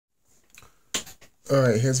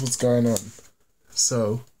Alright, here's what's going on.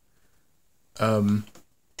 So,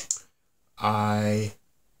 I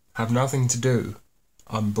have nothing to do.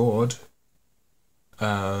 I'm bored.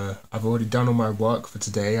 I've already done all my work for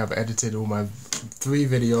today. I've edited all my 3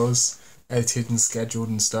 videos, edited and scheduled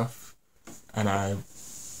and stuff, and I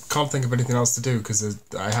can't think of anything else to do because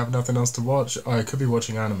I have nothing else to watch. Oh, I could be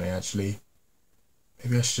watching anime, actually.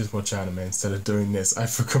 Maybe I should just watch anime instead of doing this. I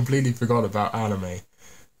completely forgot about anime.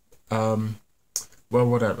 Well,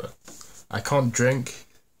 whatever. I can't drink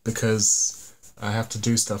because I have to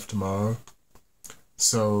do stuff tomorrow.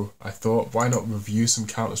 So I thought, why not review some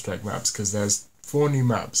Counter-Strike maps? Because there's 4 new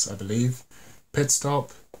maps, I believe. Pit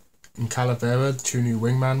Stop and Calavera, 2 new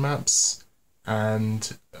Wingman maps,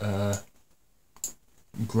 and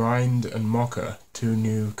Grind and Mocha, 2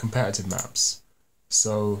 new competitive maps.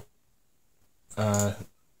 So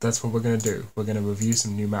that's what we're going to do. We're going to review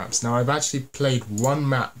some new maps. Now, I've actually played 1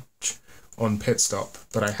 match on Pit Stop,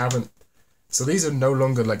 but I haven't. So these are no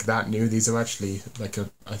longer like that new. These are actually like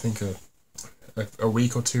I think a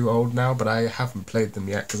week or 2 old now, but I haven't played them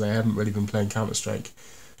yet because I haven't really been playing Counter-Strike.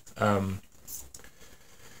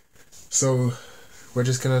 So we're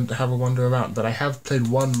just gonna have a wander around. But I have played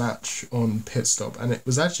 1 match on Pit Stop, and it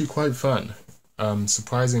was actually quite fun,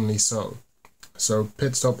 surprisingly so. So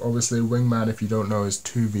Pit Stop, obviously, Wingman, if you don't know, is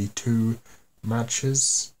 2v2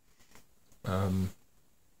 matches.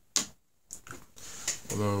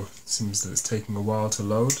 Although it seems that it's taking a while to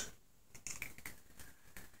load.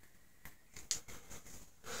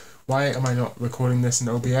 Why am I not recording this in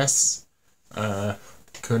OBS?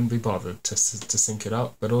 Couldn't be bothered to sync it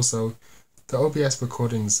up, but also the OBS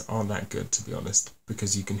recordings aren't that good, to be honest,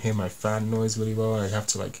 because you can hear my fan noise really well. I have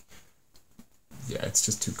to yeah, it's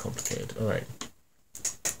just too complicated. Alright.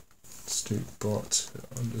 Let's do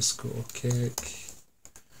bot_kick.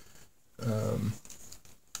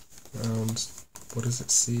 Round, what is it?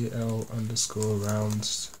 CL_round.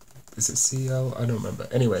 Is it CL? I don't remember.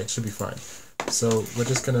 Anyway, it should be fine. So we're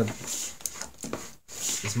just gonna.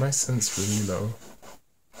 Is my sense really low?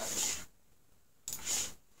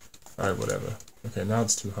 Alright, whatever. Okay, now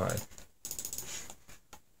it's too high.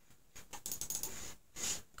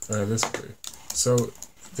 Alright, this way. So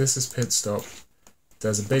this is Pit Stop.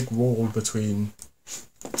 There's a big wall between.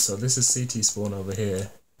 So this is CT spawn over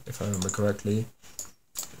here, if I remember correctly.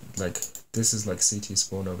 Like this is like CT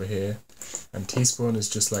spawn over here, and T spawn is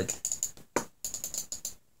just like.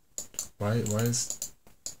 Why is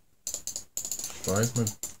my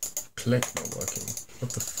click not working?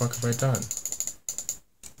 What the fuck have I done?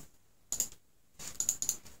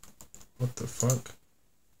 What the fuck?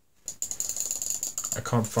 I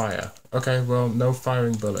can't fire. Okay, well, no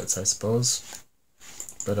firing bullets, I suppose.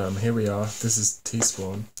 But here we are. This is T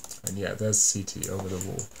spawn, and yeah, there's CT over the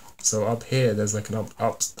wall. So up here, there's like an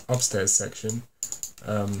upstairs section.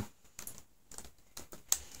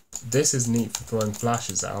 This is neat for throwing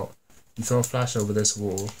flashes out. You throw a flash over this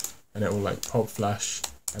wall, and it will like pop flash,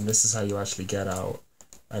 and this is how you actually get out.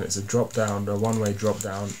 And it's a drop down, a 1-way drop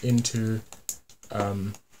down into.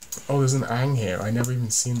 Oh, there's an ang here. I never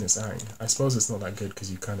even seen this ang. I suppose it's not that good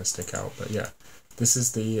because you kind of stick out, but yeah, this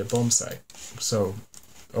is the bomb site. So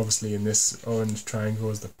obviously, in this orange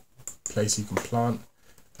triangle is the place you can plant.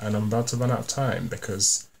 And I'm about to run out of time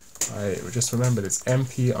because I just remembered it's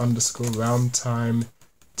MP_round time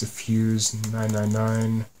diffuse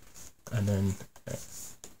 999 and then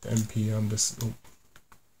MP_round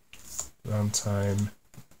time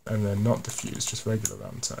and then not diffuse, just regular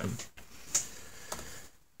round time.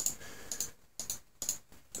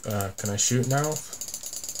 Can I shoot now?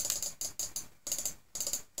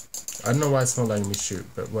 I don't know why it's not letting me shoot,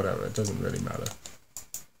 but whatever, it doesn't really matter.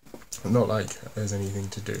 Not like there's anything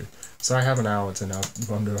to do. So I have an hour to now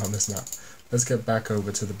wander around this map. Let's get back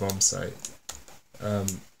over to the bomb site.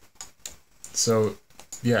 So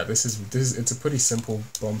yeah, this is it's a pretty simple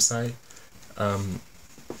bomb site.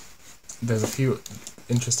 There's a few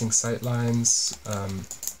interesting sight lines.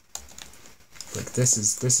 Like this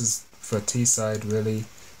is for T side really.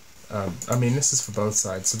 I mean, this is for both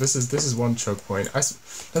sides. So this is one choke point.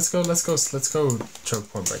 Let's go choke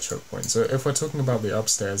point by choke point. So if we're talking about the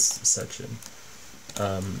upstairs section,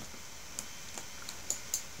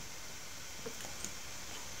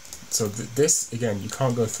 so this again, you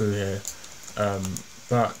can't go through here,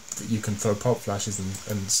 but you can throw pop flashes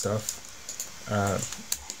and stuff.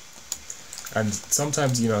 And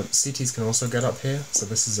sometimes, you know, CTs can also get up here. So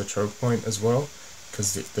this is a choke point as well,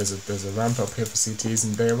 because there's a ramp up here for CTs,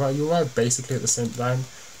 and you arrive basically at the same time.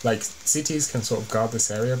 Like, CTs can sort of guard this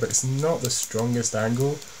area, but it's not the strongest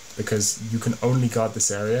angle, because you can only guard this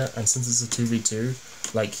area, and since it's a 2v2,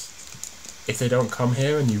 like, if they don't come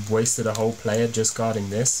here and you've wasted a whole player just guarding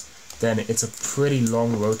this, then it's a pretty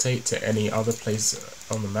long rotate to any other place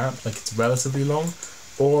on the map. Like, it's relatively long.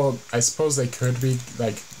 Or I suppose they could be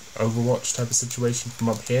like Overwatch type of situation from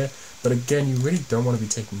up here. But again, you really don't want to be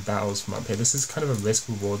taking battles from up here. This is kind of a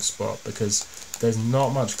risk-reward spot because there's not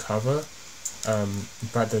much cover.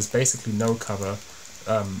 But there's basically no cover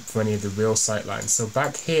for any of the real sight lines. So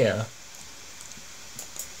back here,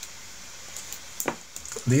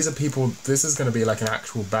 these are people, this is going to be like an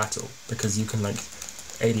actual battle because you can like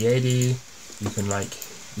 80-80, you can like,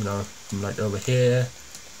 you know, from like over here,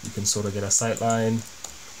 you can sort of get a sight line.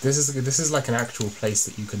 This is like an actual place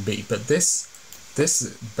that you can be. But this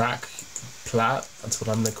back plat, that's what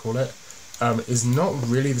I'm going to call it, is not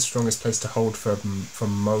really the strongest place to hold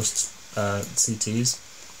from most CTs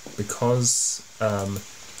because, I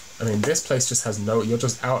mean, this place just has no, you're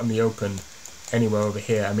just out in the open anywhere over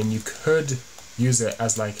here. I mean, you could use it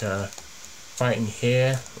as like a fighting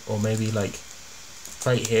here, or maybe like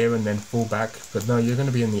fight here and then fall back, but no, you're going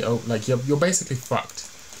to be in the open, like you're basically fucked.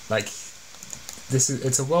 Like,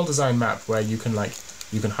 it's a well-designed map where you can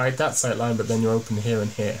hide that sight line, but then you're open here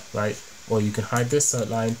and here, right? Or you can hide this sight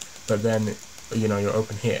line, but then, you know, you're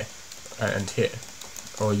open here and here.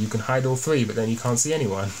 Or you can hide all three, but then you can't see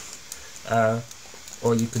anyone.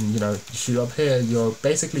 Or you can, you know, shoot up here. You're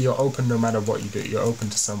open no matter what you do. You're open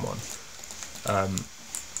to someone.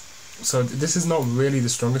 So this is not really the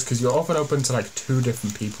strongest because you're often open to like 2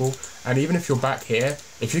 different people, and even if you're back here,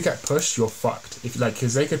 if you get pushed, you're fucked. If like,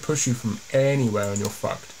 because they could push you from anywhere and you're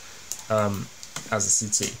fucked as a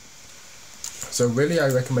CT. So really, I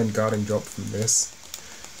recommend guarding drop from this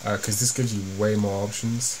because this gives you way more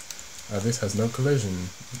options. This has no collision.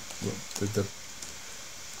 The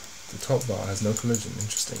top bar has no collision.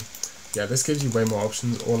 Interesting. Yeah, this gives you way more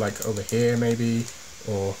options, or like over here maybe,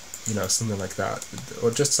 or you know, something like that,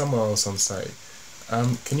 or just somewhere else on site.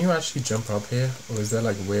 Can you actually jump up here, or is there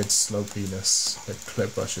like weird slopiness, like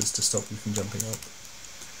clip brushes to stop you from jumping up?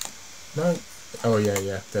 No? Oh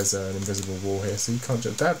yeah, there's an invisible wall here, so you can't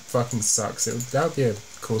jump. That fucking sucks. That would be a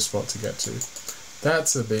cool spot to get to.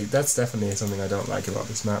 That's definitely something I don't like about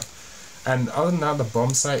this map. And other than that, the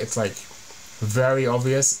bomb site, it's like very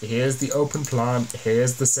obvious. Here's the open plant,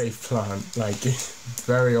 here's the safe plant, like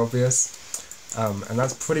very obvious. And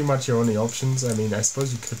that's pretty much your only options. I mean, I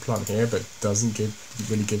suppose you could plant here, but it doesn't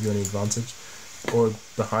really give you any advantage. Or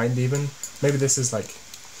behind even. Maybe this is like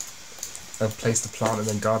a place to plant and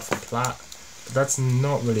then guard for plat. But that's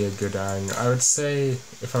not really a good angle. I would say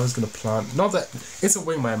if I was going to plant, not that it's a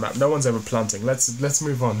wingman map. No one's ever planting. Let's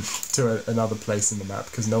move on to another place in the map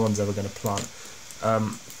because no one's ever going to plant.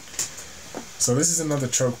 So this is another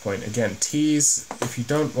choke point. Again, T's, if you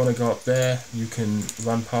don't want to go up there, you can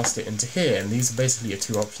run past it into here, and these are basically your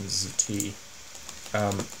 2 options as a T.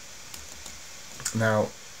 Now,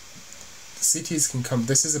 CTs can come,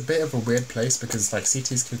 this is a bit of a weird place because like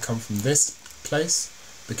CTs could come from this place,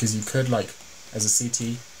 because you could like, as a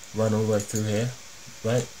CT, run all the way through here,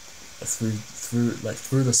 right?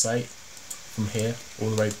 Through the site, from here,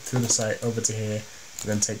 all the way through the site, over to here, and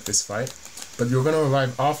then take this fight. But you're going to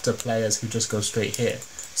arrive after players who just go straight here.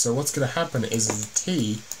 So what's going to happen is, as a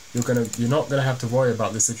T, you're not going to have to worry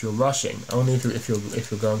about this if you're rushing. Only if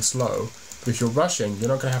you're going slow. But if you're rushing, you're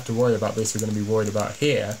not going to have to worry about this. You're going to be worried about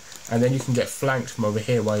here, and then you can get flanked from over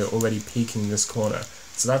here while you're already peeking this corner.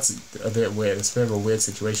 So that's a bit weird. It's a bit of a weird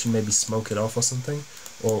situation. Maybe smoke it off or something,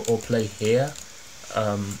 or play here.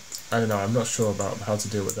 I don't know. I'm not sure about how to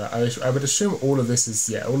deal with that. I would assume all of this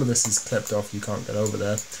is clipped off. You can't get over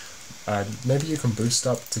there. Maybe you can boost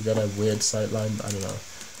up to get a weird sight line, I don't know.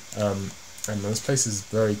 And this place is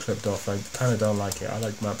very clipped off. I kind of don't like it. I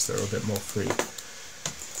like maps that are a bit more free.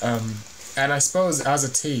 And I suppose as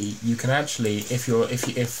a T, you can actually, if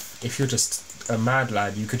you're just a mad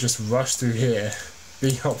lad, you could just rush through here,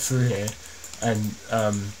 be up through here, and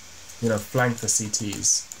you know, flank the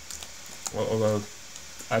CTs. Although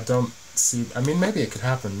I don't see. I mean, maybe it could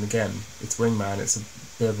happen. Again, it's wingman. It's a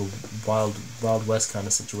bit of a wild west kind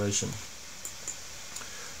of situation.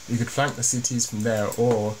 You could flank the CTs from there,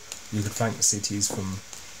 or you could flank the CTs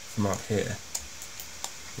from up here,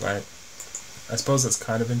 right? I suppose that's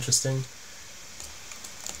kind of interesting.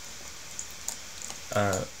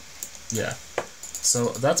 Yeah. So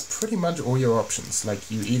that's pretty much all your options. Like,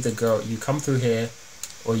 you come through here,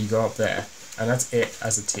 or you go up there, and that's it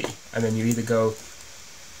as a T. And then you either go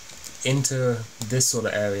into this sort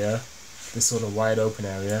of area, this sort of wide open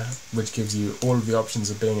area, which gives you all of the options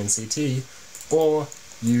of being in CT, or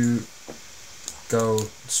you go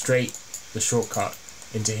straight the shortcut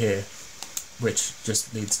into here, which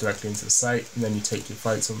just leads directly into the site, and then you take your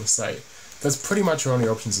fights on the site. that's pretty much your only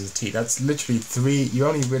options as a T. That's literally 3, you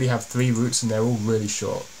only really have 3 routes and they're all really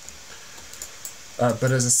short.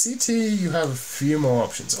 But as a CT, you have a few more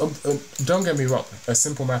options. Don't get me wrong, a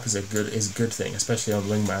simple map is a good thing, especially on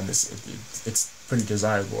Wingman. It's pretty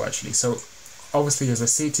desirable actually. So obviously as a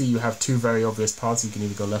CT, you have 2 very obvious paths. You can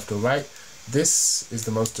either go left or right. This is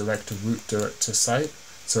the most direct route to site.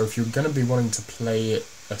 So if you're going to be wanting to play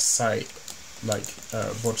a site, like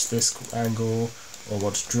watch this angle or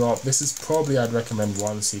watch drop, this is probably, I'd recommend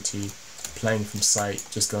 1 CT playing from site,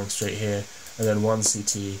 just going straight here, and then 1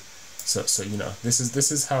 CT. So you know, this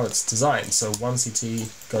is how it's designed. So 1 CT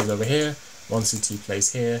goes over here, 1 CT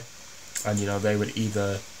plays here, and you know, they would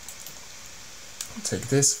either take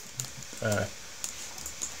this.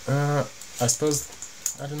 I suppose,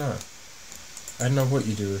 I don't know what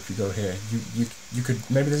you do if you go here. You could,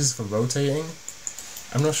 maybe this is for rotating.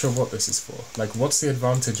 I'm not sure what this is for. Like, what's the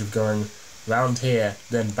advantage of going round here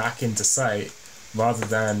then back into sight rather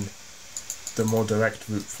than the more direct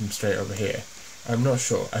route from straight over here? I'm not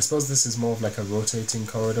sure. I suppose this is more of like a rotating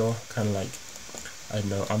corridor, kind of like, I don't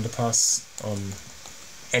know, underpass on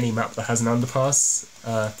any map that has an underpass.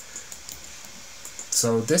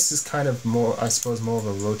 So this is kind of more, I suppose, more of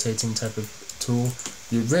a rotating type of tool.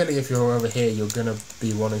 You really, if you're over here, you're gonna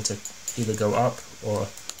be wanting to either go up or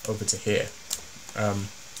over to here.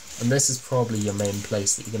 And this is probably your main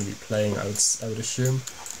place that you're going to be playing, I would assume.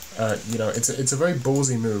 You know, it's a very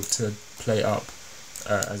ballsy move to play up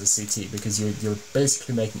as a CT, because you're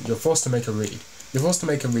basically you're forced to make a read. You're forced to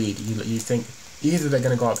make a read. You think either they're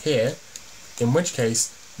going to go up here, in which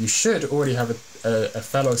case you should already have a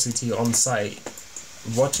fellow CT on site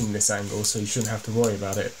watching this angle, so you shouldn't have to worry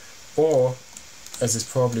about it, or, as is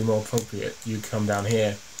probably more appropriate, you come down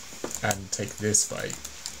here and take this fight.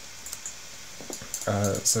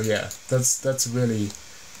 So yeah, that's really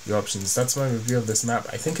your options. That's my review of this map.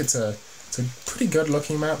 I think it's a pretty good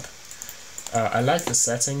looking map. I like the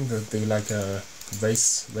setting, the like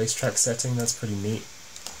racetrack setting. That's pretty neat.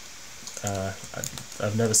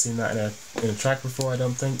 I've never seen that in a track before, I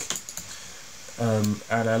don't think.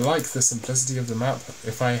 And I like the simplicity of the map.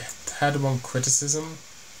 If I had one criticism,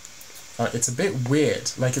 it's a bit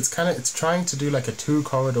weird. Like, it's trying to do like a 2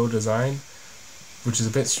 corridor design, which is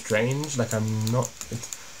a bit strange. Like, I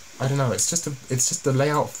don't know, it's just the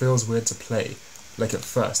layout feels weird to play, like, at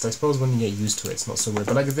first. I suppose when you get used to it, it's not so weird.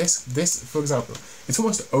 But like this, for example, it's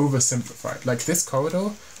almost oversimplified. Like, this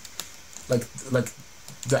corridor, like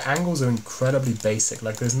the angles are incredibly basic.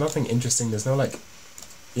 Like, there's nothing interesting. There's no like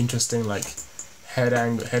interesting like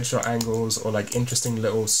headshot angles, or like interesting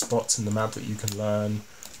little spots in the map that you can learn,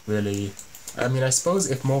 really. I mean, I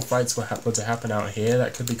suppose if more fights were to happen out here,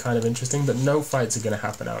 that could be kind of interesting, but no fights are going to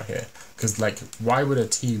happen out here. Because, like, why would a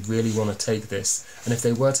T really want to take this? And if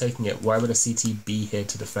they were taking it, why would a CT be here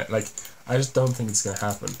to defend? Like, I just don't think it's going to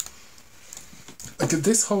happen. Like,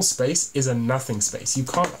 this whole space is a nothing space. You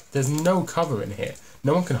can't, there's no cover in here.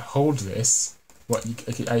 No one can hold this. What,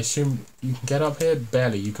 I assume you can get up here?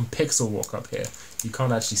 Barely. You can pixel walk up here. You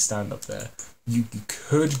can't actually stand up there. You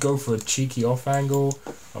could go for a cheeky off angle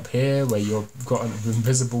up here where you've got an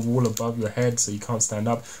invisible wall above your head so you can't stand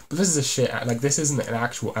up. But this is a shit, like, this isn't an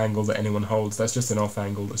actual angle that anyone holds. That's just an off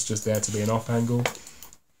angle that's just there to be an off angle.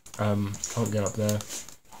 Can't get up there.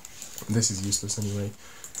 This is useless anyway.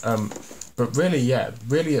 But really, yeah,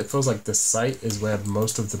 really it feels like the site is where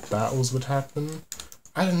most of the battles would happen.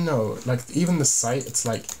 I don't know, like, even the site, it's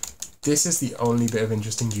like, this is the only bit of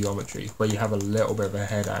interesting geometry where you have a little bit of a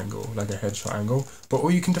head angle, like a headshot angle. But all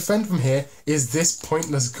you can defend from here is this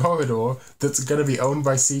pointless corridor that's going to be owned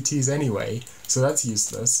by CTs anyway, so that's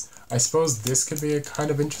useless. I suppose this could be a kind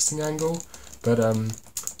of interesting angle, but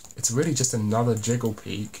it's really just another jiggle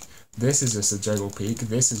peak. This is just a jiggle peak,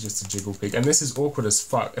 this is just a jiggle peak, and this is awkward as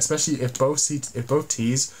fuck, especially if both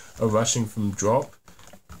Ts are rushing from drop.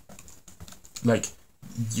 Like,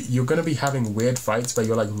 you're going to be having weird fights where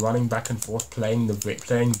you're like running back and forth playing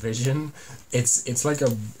vision. It's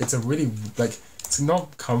a really, like, it's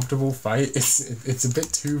not comfortable fight. It's a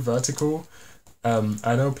bit too vertical.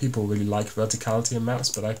 I know people really like verticality in maps,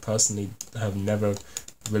 but I personally have never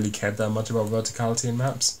really cared that much about verticality in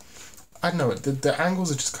maps. I don't know, the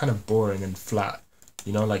angles are just kind of boring and flat.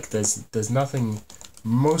 You know, like, there's nothing.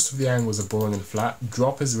 Most of the angles are boring and flat.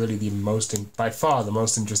 Drop is really by far the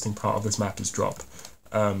most interesting part of this map is drop.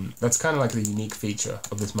 That's kind of like the unique feature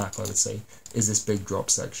of this map, I would say, is this big drop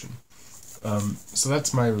section. So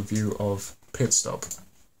that's my review of Pit Stop.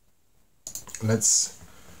 Let's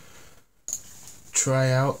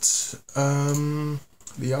try out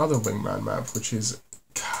the other Wingman map, which is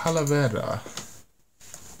Calavera.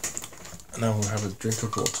 And I will have a drink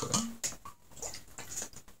of water.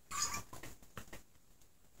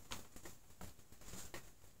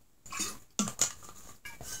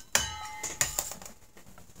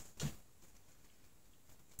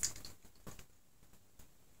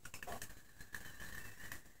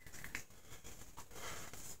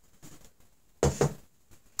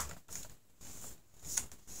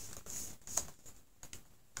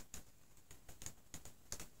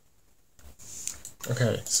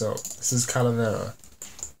 Okay, so this is Calavera.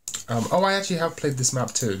 Oh, I actually have played this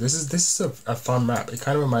map too. This is a fun map. It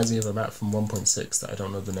kind of reminds me of a map from 1.6 that I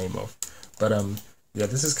don't know the name of. But yeah,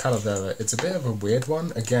 this is Calavera. It's a bit of a weird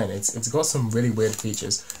one. Again, it's got some really weird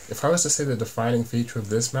features. If I was to say the defining feature of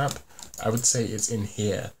this map, I would say it's in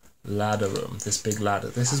here. Ladder room, this big ladder.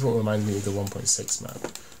 This is what reminds me of the 1.6 map.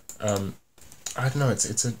 I don't know,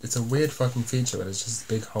 it's a weird fucking feature where there's just a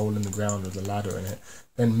big hole in the ground with a ladder in it.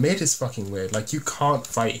 Then mid is fucking weird. Like, you can't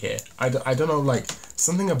fight here. I don't know, like,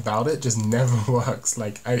 something about it just never works.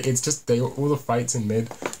 Like, it's just, all the fights in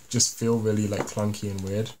mid just feel really, like, clunky and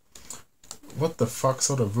weird. What the fuck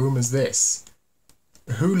sort of room is this?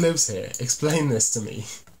 Who lives here? Explain this to me.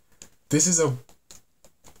 This is a...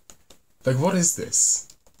 Like, what is this?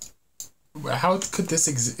 How could this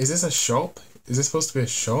exist? Is this a shop? Is this supposed to be a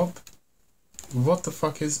shop? What the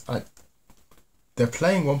fuck is... They're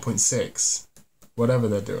playing 1.6. Whatever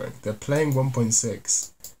they're doing. They're playing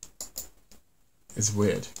 1.6. It's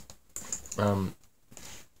weird.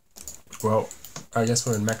 Well, I guess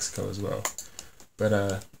we're in Mexico as well.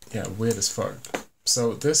 But, yeah, weird as fuck.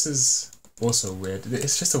 So this is also weird.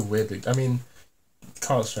 It's just a weird... I mean,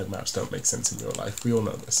 Counter-Strike maps don't make sense in real life. We all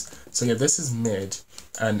know this. So yeah, this is mid.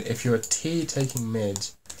 And if you're a T taking mid,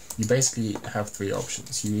 you basically have three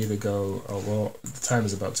options. You either go, oh well, the time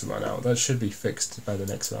is about to run out. That should be fixed by the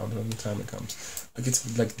next round when the timer comes. Like,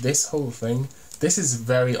 it's like this whole thing, this is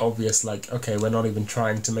very obvious, like, okay, we're not even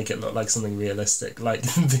trying to make it look like something realistic. Like,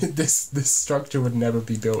 this structure would never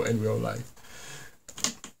be built in real life.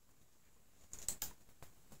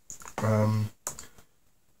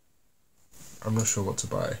 I'm not sure what to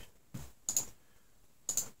buy.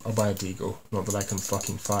 I'll buy a Deagle. Not that I can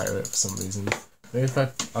fucking fire it for some reason. Maybe if I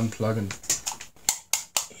unplug and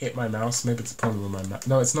hit my mouse, maybe it's a problem with my mouse.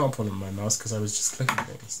 No, it's not a problem with my mouse because I was just clicking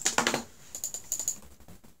things.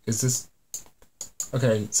 Is this...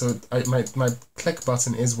 Okay, so my click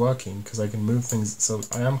button is working because I can move things. So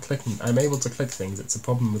I am clicking. I'm able to click things. It's a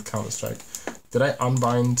problem with Counter-Strike. Did I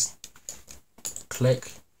unbind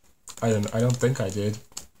click? I don't think I did.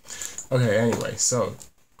 Okay, anyway, so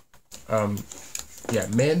yeah,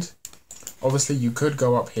 mid. Obviously, you could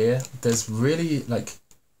go up here. There's really, like,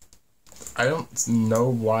 I don't know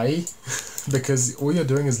why, because all you're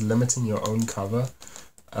doing is limiting your own cover.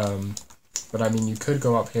 But I mean, you could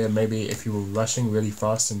go up here, maybe if you were rushing really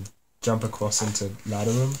fast and jump across into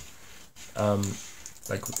ladder room.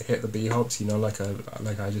 Like, hit the B-hops, you know, like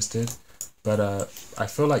I just did. But I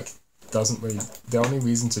feel like doesn't really... The only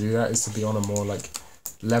reason to do that is to be on a more, like,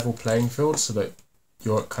 level playing field so that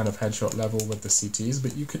you're kind of headshot level with the CTs,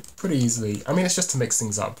 but you could pretty easily... I mean, it's just to mix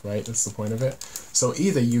things up, right? That's the point of it. So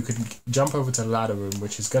either you could jump over to ladder room,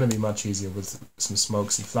 which is going to be much easier with some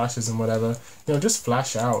smokes and flashes and whatever. You know, just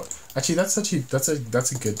flash out. Actually, that's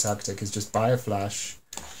a good tactic, is just buy a flash,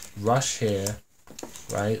 rush here,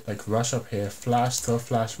 right? Like, rush up here, flash, throw a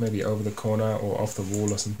flash maybe over the corner or off the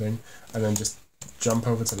wall or something, and then just jump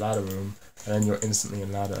over to ladder room, and then you're instantly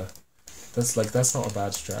in ladder. That's not a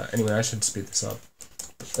bad strat. Anyway, I should speed this up.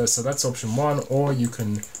 So that's option one, or you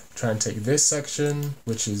can try and take this section,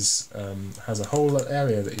 which is has a whole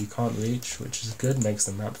area that you can't reach, which is good, makes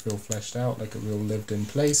the map feel fleshed out, like a real lived-in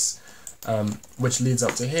place, which leads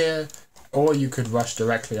up to here, or you could rush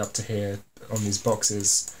directly up to here on these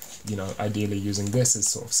boxes, you know, ideally using this as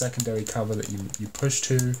sort of secondary cover that you push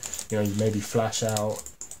to, you know, you maybe flash out,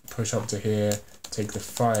 push up to here, take the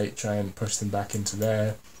fight, try and push them back into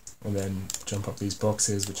there, and then jump up these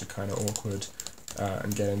boxes, which are kind of awkward,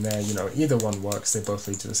 and get in there. You know, either one works, they both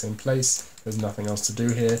lead to the same place, there's nothing else to do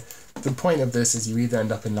here. The point of this is you either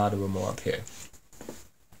end up in ladder room or up here.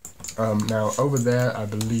 Now, over there, I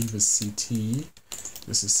believe is CT,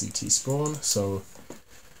 this is CT spawn, so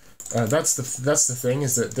that's the thing,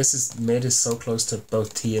 is that mid is so close to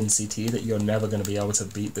both T and CT that you're never going to be able to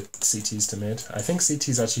beat the CTs to mid. I think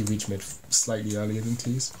CTs actually reach mid slightly earlier than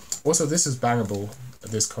Ts. Also, this is bangable,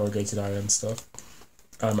 this corrugated iron stuff.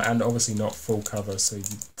 And obviously not full cover, so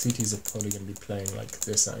CTs are probably going to be playing like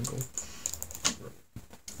this angle.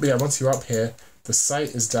 But yeah, once you're up here, the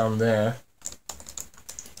site is down there.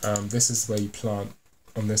 This is where you plant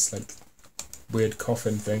on this like weird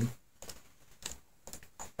coffin thing.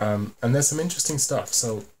 And there's some interesting stuff.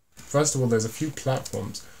 So first of all, there's a few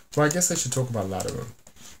platforms. Well, I guess I should talk about ladder room.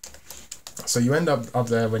 So you end up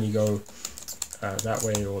there when you go that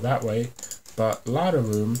way or that way, but ladder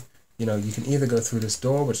room, you know, you can either go through this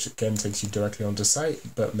door, which again takes you directly onto site,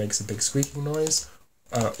 but makes a big squeaking noise,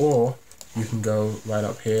 or you can go right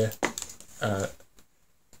up here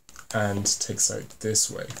and take site this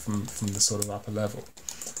way from the sort of upper level,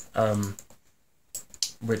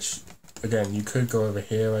 which again you could go over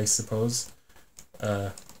here, I suppose,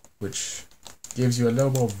 which gives you a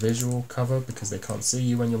little more visual cover because they can't see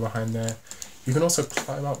you when you're behind there. You can also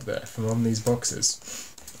climb up there from on these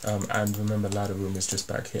boxes, and remember ladder room is just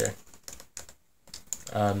back here.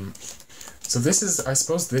 So this is, I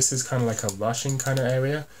suppose this is kind of like a rushing kind of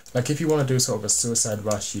area. Like if you want to do sort of a suicide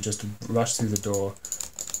rush, you just rush through the door.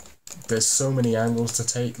 There's so many angles to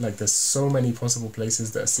take, like there's so many possible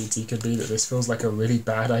places that a CT could be that this feels like a really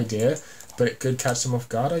bad idea, but it could catch them off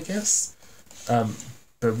guard, I guess.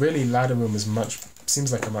 But really ladder room is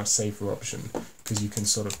seems like a much safer option because you can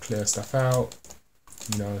sort of clear stuff out,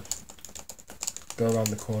 you know, go around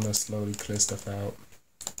the corner, slowly clear stuff out.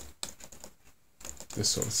 This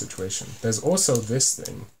sort of situation. There's also this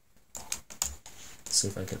thing. Let's see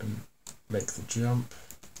if I can make the jump.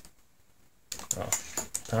 Oh,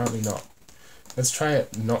 apparently not. Let's try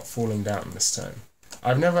it not falling down this time.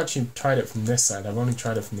 I've never actually tried it from this side. I've only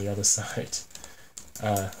tried it from the other side.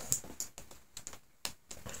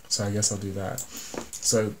 So I guess I'll do that.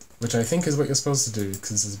 So, which I think is what you're supposed to do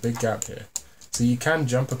because there's a big gap here. So you can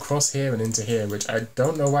jump across here and into here, which I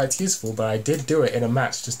don't know why it's useful, but I did do it in a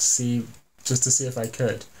match just to see if I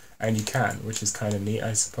could, and you can, which is kind of neat,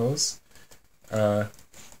 I suppose.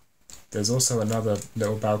 There's also another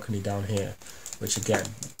little balcony down here, which again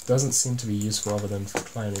doesn't seem to be useful other than for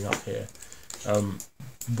climbing up here,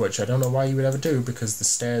 which I don't know why you would ever do because the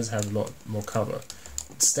stairs have a lot more cover.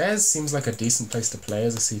 Stairs seems like a decent place to play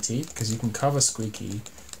as a CT because you can cover Squeaky,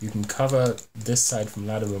 you can cover this side from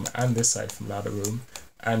ladder room and this side from ladder room,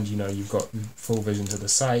 and you know you've got full vision to the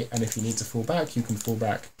site, and if you need to fall back, you can fall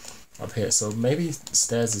back up here. So maybe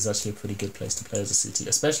stairs is actually a pretty good place to play as a CT,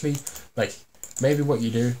 especially like maybe what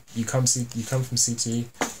you do, you come from CT,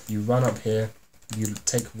 you run up here, you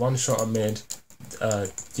take one shot at mid,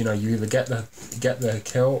 you know, you either get the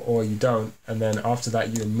kill or you don't, and then after that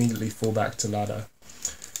you immediately fall back to ladder.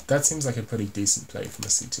 That seems like a pretty decent play from a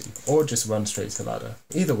CT, or just run straight to ladder.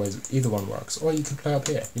 Either one works, or you can play up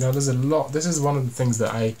here. You know, there's a lot. This is one of the things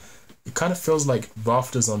that it kind of feels like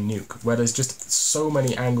rafters on Nuke, where there's just so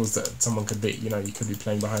many angles that someone could be. You know, you could be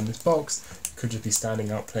playing behind this box, you could just be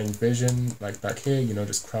standing up playing vision, like back here, you know,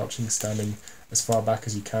 just crouching, standing as far back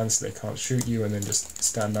as you can so they can't shoot you, and then just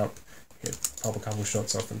stand up, pop a couple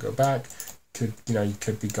shots off and go back. You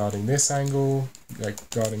could be guarding this angle, like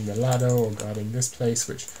guarding the ladder or guarding this place,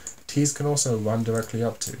 which Ts can also run directly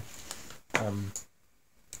up to.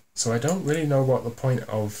 So I don't really know what the point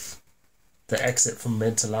of the exit from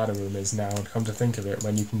mid to ladder room is now, and come to think of it,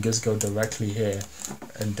 when you can just go directly here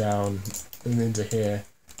and down and into here.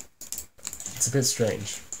 It's a bit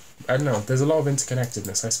strange. I don't know, there's a lot of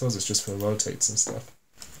interconnectedness. I suppose it's just for rotates and stuff.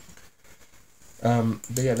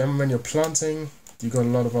 But yeah, then when you're planting, you've got a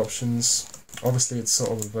lot of options. Obviously it's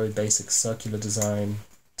sort of a very basic circular design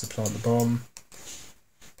to plant the bomb.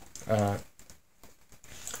 I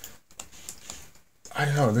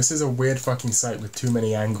don't know, this is a weird fucking site with too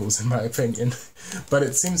many angles in my opinion, but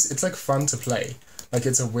it's like fun to play. Like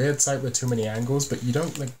it's a weird site with too many angles, but you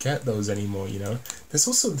don't like get those anymore, you know? There's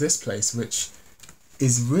also this place which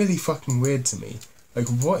is really fucking weird to me. Like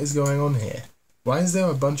what is going on here? Why is there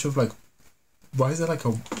a bunch of like, why is there like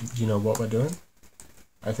a, you know what we're doing?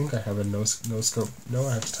 I think I have a no scope. No,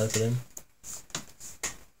 I have to type it in.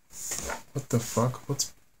 What the fuck?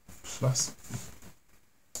 What's plus?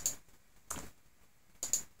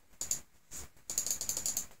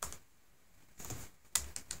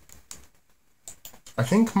 I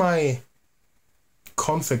think my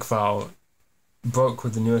config file broke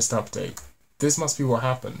with the newest update. This must be what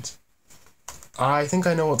happened. I think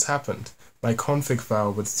I know what's happened. My config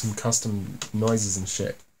file with some custom noises and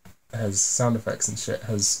shit has sound effects and shit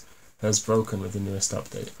has broken with the newest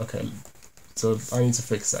update. Okay, so I need to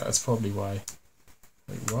fix that. That's probably why.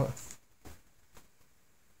 Wait, what?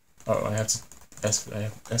 Oh, I have to I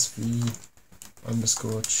have SV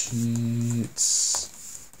underscore cheats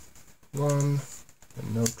 1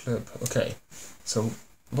 and no clip. Okay, so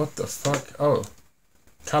what the fuck? Oh,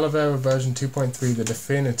 Calavera version 2.3, the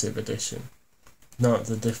definitive edition. No,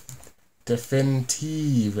 the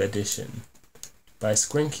definitive edition. By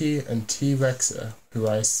Squinky and T-Rexer,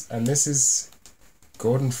 and this is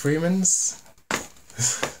Gordon Freeman's.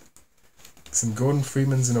 Some Gordon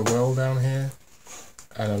Freeman's in a well down here,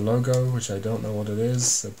 and a logo, which I don't know what it is,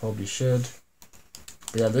 so probably should.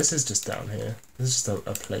 But yeah, this is just down here. This is just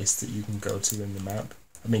a place that you can go to in the map.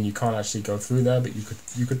 I mean, you can't actually go through there, but you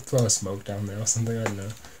could throw a smoke down there or something, I don't know.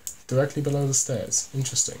 Directly below the stairs.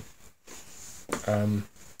 Interesting.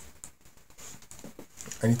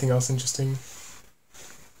 Anything else interesting?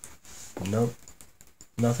 Nope.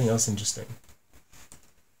 Nothing else interesting.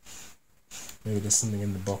 Maybe there's something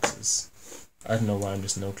in the boxes. I don't know why I'm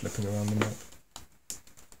just no-clipping around the map.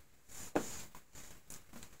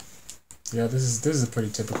 Yeah, this is a pretty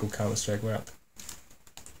typical Counter-Strike map.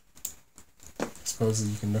 I suppose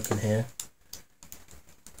you can look in here.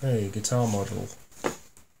 Hey, guitar model.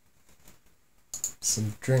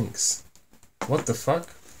 Some drinks. What the fuck?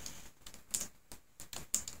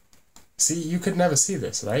 See, you could never see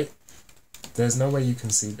this, right? There's no way you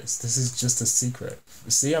can see this. This is just a secret.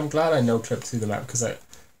 See, I'm glad I no-clipped through the map, because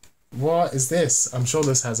what is this? I'm sure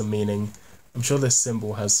this has a meaning. I'm sure this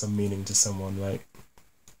symbol has some meaning to someone, right?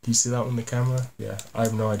 Do you see that on the camera? Yeah, I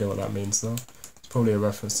have no idea what that means, though. It's probably a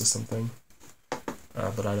reference to something.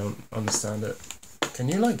 But I don't understand it. Can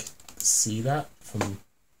you, like, see that from...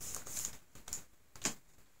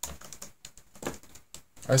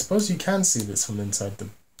 I suppose you can see this from inside the...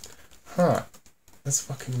 Huh. That's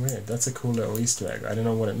fucking weird. That's a cool little Easter egg. I don't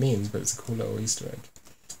know what it means, but it's a cool little Easter egg.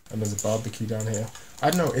 And there's a barbecue down here. I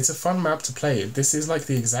don't know, it's a fun map to play. This is like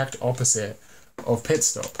the exact opposite of Pit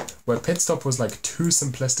Stop, where Pit Stop was like too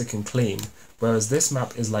simplistic and clean, whereas this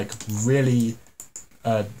map is like really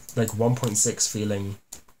like 1.6 feeling,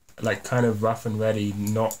 like kind of rough and ready.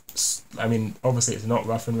 Not, I mean, obviously it's not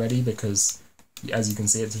rough and ready because as you can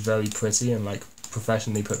see it's very pretty and like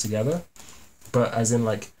professionally put together, but as in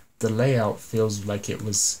like the layout feels like it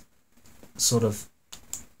was sort of,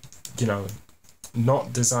 you know,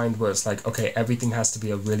 not designed where it's like, okay, everything has to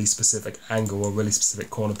be a really specific angle or really specific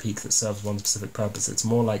corner peak that serves one specific purpose. It's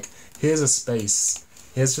more like, here's a space,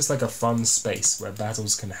 here's just like a fun space where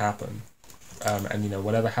battles can happen. And you know,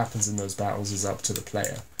 whatever happens in those battles is up to the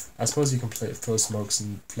player. I suppose you can throw smokes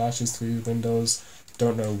and flashes through windows.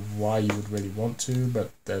 Don't know why you would really want to,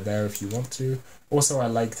 but they're there if you want to. Also, I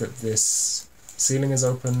like that this ceiling is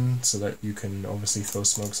open so that you can obviously throw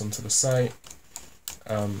smokes onto the site.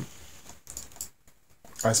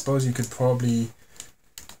 I suppose you could probably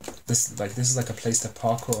this is like a place to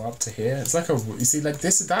parkour up to here. It's like you see, like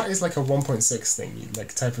that is like a 1.6 thing,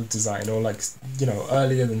 like type of design, or like, you know,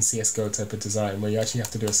 earlier than CSGO type of design where you actually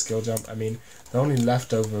have to do a skill jump. I mean, the only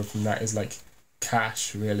leftover from that is like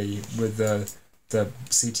cash, really, with the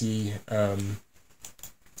CT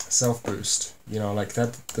self boost. You know, like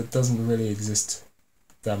that doesn't really exist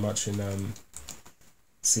that much in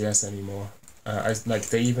CS anymore. Like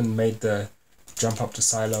they even made the jump up to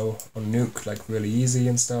silo on Nuke like really easy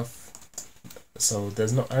and stuff. So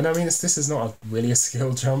there's not, and I mean this is not really a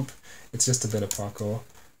skill jump. It's just a bit of parkour.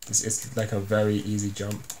 It's like a very easy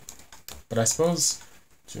jump. But I suppose,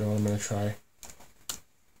 do you know what I'm gonna try?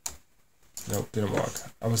 Nope, didn't work.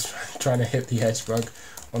 I was trying to hit the edge bug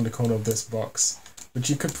on the corner of this box, which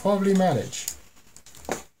you could probably manage.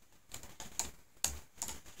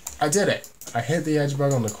 I did it! I hit the edge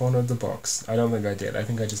bug on the corner of the box. I don't think I did. I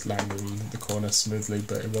think I just landed in the corner smoothly,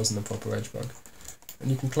 but it wasn't a proper edge bug.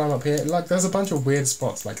 And you can climb up here. Like, there's a bunch of weird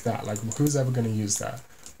spots like that. Like, who's ever going to use that?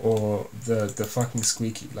 Or the fucking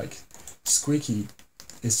squeaky. Like, squeaky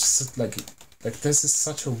is just like this is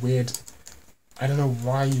such a weird... I don't know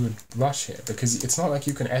why you would rush here, because it's not like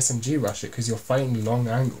you can SMG rush it because you're fighting long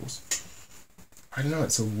angles. I don't know,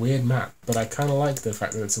 it's a weird map, but I kind of like the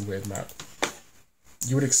fact that it's a weird map.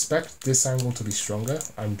 You would expect this angle to be stronger.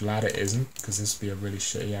 I'm glad it isn't, because this would be a really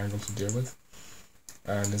shitty angle to deal with.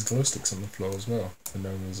 And there's glow sticks on the floor as well, for no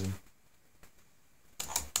reason.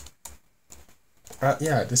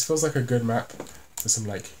 Yeah, this feels like a good map for some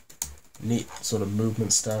like neat sort of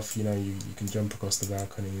movement stuff. You know, you can jump across the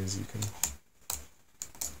balconies, you can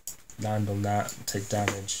land on that, take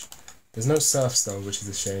damage. There's no surfs though, which is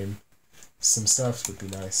a shame. Some surfs would be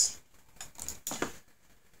nice.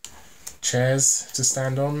 Chairs to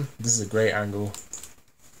stand on. This is a great angle.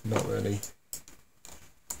 Not really.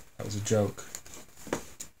 That was a joke.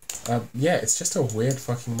 Yeah, it's just a weird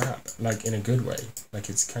fucking map, like in a good way. Like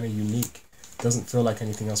it's kind of unique. Doesn't feel like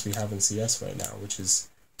anything else we have in CS right now, which is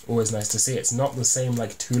always nice to see. It's not the same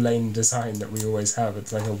like 2-lane design that we always have.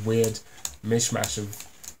 It's like a weird mishmash of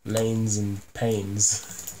lanes and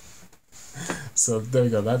panes. So there you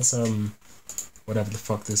go. That's whatever the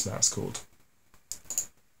fuck this map's called.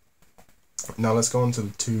 Now let's go on to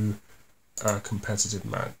the two competitive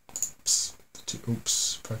maps.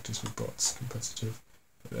 Practice with bots, competitive.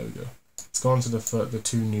 There we go. Let's go on to the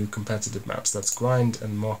two new competitive maps. That's Grind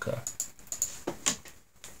and Mocha.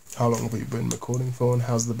 How long have we been recording for, and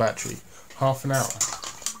how's the battery? Half an hour.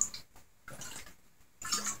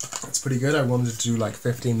 That's pretty good. I wanted to do like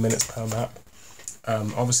 15 minutes per map.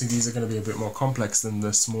 Obviously these are going to be a bit more complex than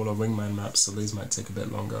the smaller wingman maps, so these might take a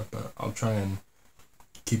bit longer, but I'll try and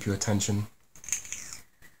keep your attention.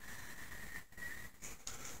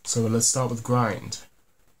 So let's start with Grind.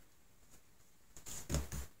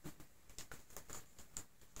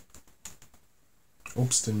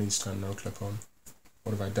 Oops, didn't mean to turn no clip on.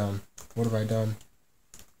 What have I done? What have I done?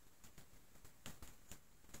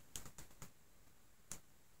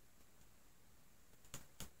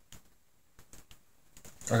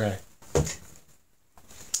 Okay.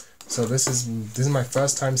 So this is my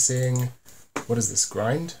first time seeing, what is this,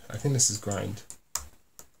 grind? I think this is grind.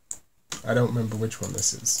 I don't remember which one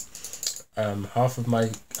this is. Half of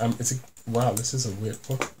my, wow, this is a weird,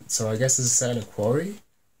 what? So I guess this is set in a quarry?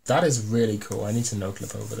 That is really cool. I need to no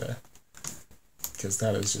clip over there, because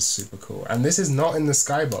that is just super cool. And this is not in the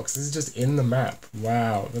skybox, this is just in the map.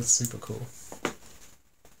 Wow, that's super cool.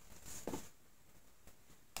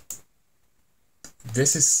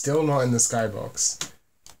 This is still not in the skybox.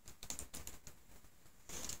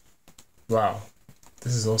 Wow,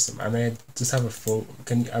 this is awesome. I may just have a full,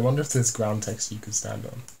 I wonder if there's ground texture you could stand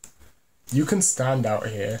on. You can stand out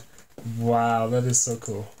here. Wow, that is so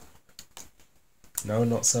cool. No,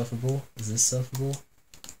 not surfable. Is this surfable?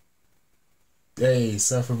 Yay,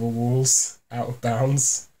 surfable walls, out of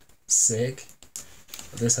bounds. Sick.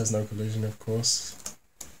 This has no collision, of course.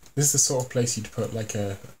 This is the sort of place you'd put like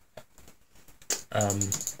a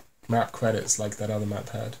map credits like that other map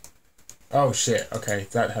had. Oh shit, okay,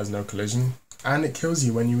 that has no collision. And it kills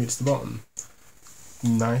you when you reach the bottom.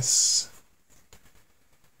 Nice.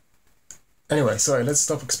 Anyway, sorry, let's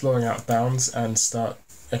stop exploring out of bounds and start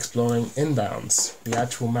exploring inbounds, the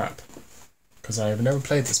actual map. Because I have never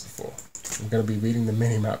played this before. I'm going to be reading the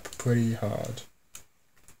mini-map pretty hard.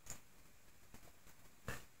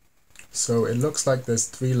 So it looks like there's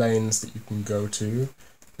 3 lanes that you can go to.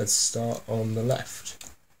 Let's start on the left.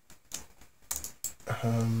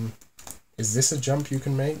 Is this a jump you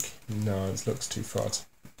can make? No, it looks too far.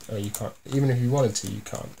 Oh, you can't. Even if you wanted to, you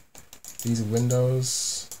can't. These are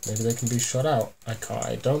windows. Maybe they can be shot out. I can't.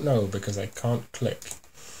 I don't know because I can't click.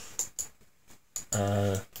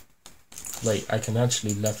 Wait, I can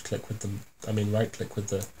actually left click with the. I mean, right click with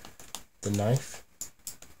the knife.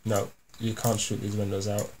 No, you can't shoot these windows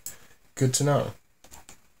out. Good to know.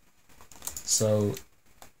 So,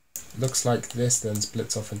 looks like this then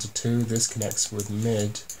splits off into 2. This connects with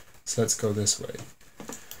mid. So let's go this way.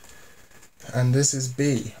 And this is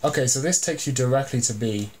B. Okay, so this takes you directly to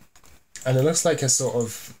B. And it looks like a sort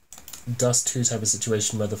of Dust 2 type of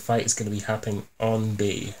situation where the fight is going to be happening on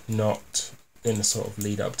B, not in a sort of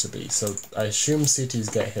lead up to B. So I assume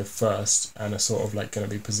CTs get here first and are sort of like going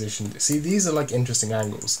to be positioned. See, these are like interesting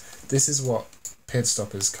angles. This is what Pit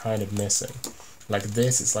Stop is kind of missing. Like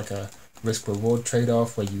this, it's like a risk-reward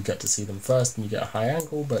trade-off where you get to see them first and you get a high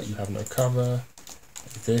angle, but you have no cover.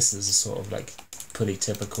 This is a sort of like pretty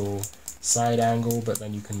typical side angle, but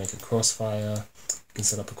then you can make a crossfire. You can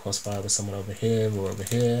set up a crossfire with someone over here or over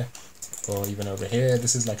here, or even over here.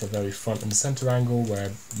 This is like a very front and center angle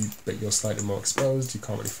where you're slightly more exposed. You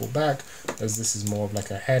can't really fall back. Whereas this is more of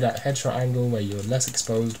like a headshot angle where you're less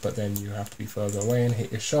exposed, but then you have to be further away and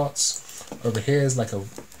hit your shots. Over here is like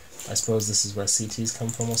I suppose this is where CTs come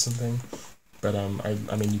from or something. But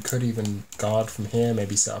I mean, you could even guard from here,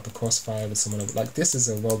 maybe set up a crossfire with someone over. Like, this is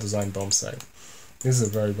a well-designed bomb site. This is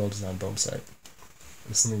a very well-designed bomb site.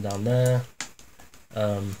 There's something down there,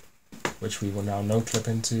 which we will now no-clip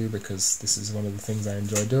into because this is one of the things I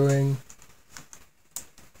enjoy doing.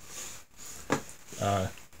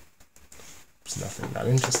 It's nothing that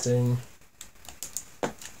interesting.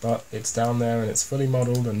 But it's down there and it's fully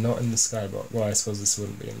modelled and not in the skybox. Well, I suppose this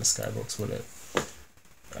wouldn't be in the skybox, would it?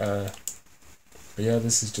 But yeah,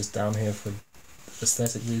 this is just down here for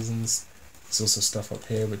aesthetic reasons. There's also stuff up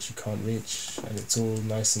here which you can't reach, and it's all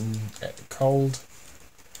nice and cold.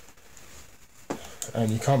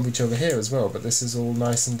 And you can't reach over here as well, but this is all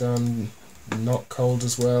nice and done, not cold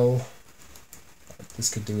as well. This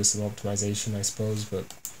could do with some optimization, I suppose,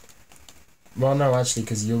 but well, no, actually,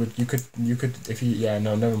 because you could if you, yeah,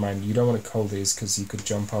 no, never mind. You don't want to cold these because you could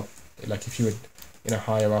jump up. Like if you were in a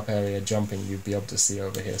higher up area jumping, you'd be able to see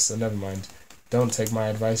over here. So never mind. Don't take my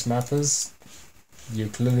advice, mappers. You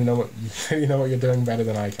clearly know what you're doing better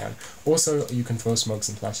than I can. Also, you can throw smokes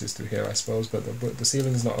and flashes through here, I suppose, but the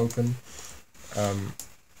ceiling is not open.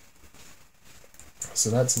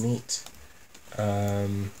 So that's neat.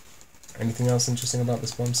 Anything else interesting about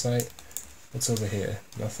this bomb site? What's over here?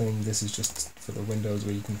 Nothing. This is just for the windows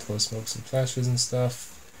where you can throw smokes and flashes and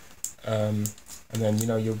stuff. And then, you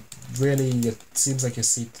know, it seems like your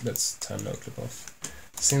let's turn no clip off.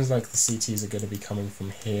 It seems like the CTs are going to be coming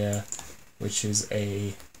from here, which is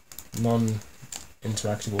a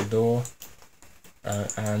non-interactable door,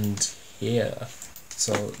 and here.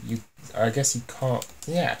 So I guess you can't,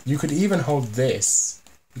 yeah, you could even hold this.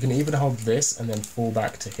 You can even hold this and then fall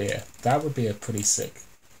back to here. That would be a pretty sick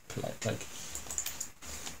play, like,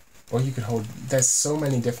 or you could hold, there's so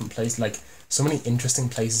many different places, like, so many interesting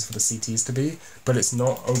places for the CTs to be, but it's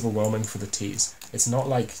not overwhelming for the Ts. It's not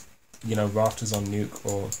like, you know, Rafters on Nuke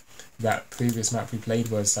or that previous map we played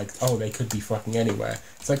where it's like, oh, they could be fucking anywhere.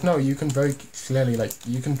 It's like, no, you can very clearly, like,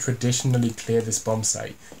 you can traditionally clear this bomb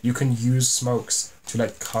site. You can use smokes to,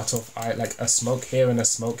 like, cut off, like, a smoke here and a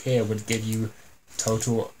smoke here would give you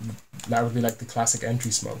total, that would be like the classic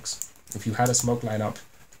entry smokes. If you had a smoke lineup,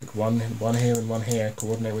 like one here and one here,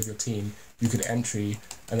 coordinate with your team, you could entry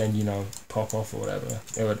and then, you know, pop off or whatever.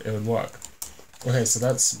 It would work. Okay, so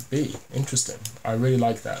that's B. Interesting. I really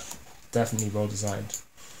like that. Definitely well designed.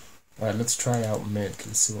 Alright, let's try out mid.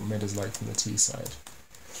 Let's see what mid is like from the T side.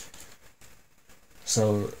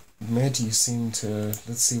 So, mid, you seem to...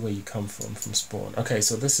 Let's see where you come from spawn. Okay,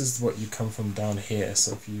 so this is what you come from down here.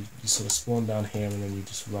 So if you sort of spawn down here and then you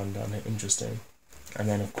just run down here. Interesting. And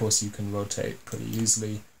then, of course, you can rotate pretty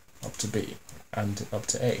easily up to B and up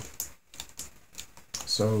to A.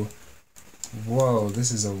 So, whoa,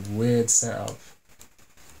 this is a weird setup.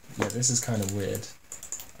 Yeah, this is kind of weird.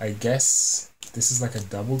 I guess this is like a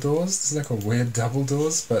double doors. This is like a weird double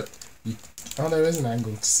doors, but you... Oh, there is an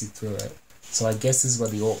angle to see through it. So I guess this is where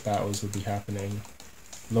the AWP battles would be happening.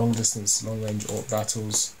 Long distance, long range AWP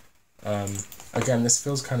battles. Again, this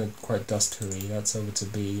feels kind of quite Dust2y. That's over to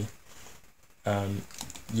B.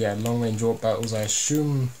 Yeah, long range AWP battles, I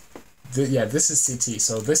assume... yeah, this is CT,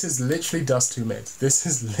 so this is literally Dust2 mid. This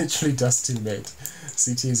is literally Dust2 mid.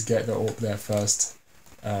 CTs get the AWP there first.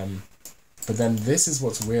 But then this is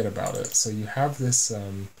what's weird about it. So you have this,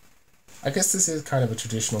 I guess this is kind of a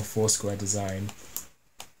traditional 4-square design.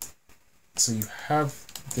 So you have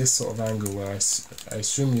this sort of angle where I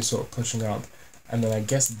assume you're sort of pushing up, and then I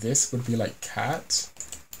guess this would be like cat,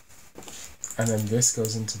 and then this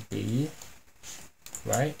goes into B,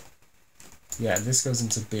 right? Yeah, this goes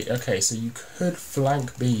into B. Okay, so you could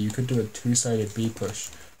flank B, you could do a two-sided B push,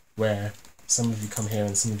 where some of you come here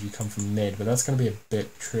and some of you come from mid, but that's going to be a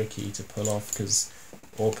bit tricky to pull off because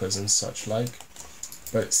AWPers and such like.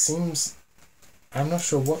 But it seems... I'm not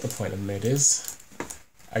sure what the point of mid is.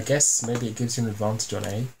 I guess maybe it gives you an advantage on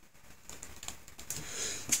A.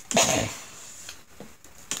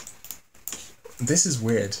 This is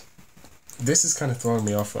weird. This is kind of throwing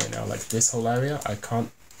me off right now. Like this whole area, I can't...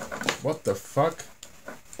 What the fuck?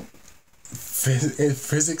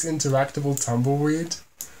 Physics interactable tumbleweed?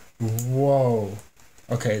 Whoa.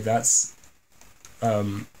 Okay, that's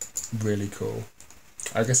really cool.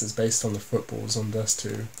 I guess it's based on the footballs on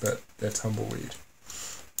Dust2, but they're tumbleweed.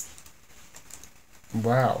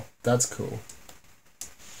 Wow, that's cool.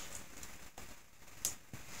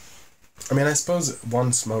 I mean, I suppose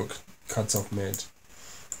one smoke cuts off mid,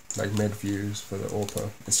 like mid views for the AWPer.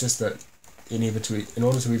 It's just that in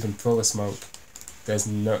order to even throw a smoke, there's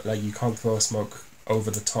no, like, you can't throw a smoke over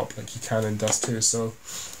the top like you can in Dust2, so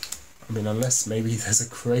I mean, unless maybe there's a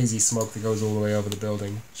crazy smoke that goes all the way over the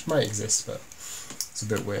building, which might exist, but it's a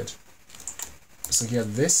bit weird. So yeah,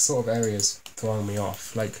 this sort of area is throwing me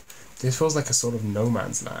off. Like, this feels like a sort of no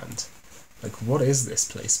man's land. Like, what is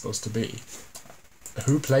this place supposed to be?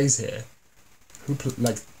 Who plays here?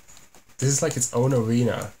 Like, this is like its own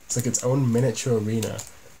arena. It's like its own miniature arena,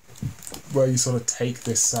 where you sort of take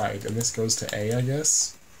this side, and this goes to A, I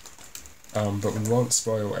guess. But we won't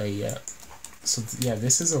spoil A yet. So yeah,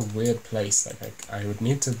 this is a weird place. Like I would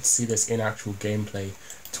need to see this in actual gameplay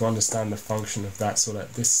to understand the function of that sort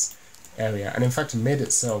of this area. And in fact, mid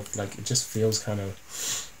itself, like, it just feels kind of...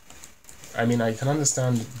 I mean, I can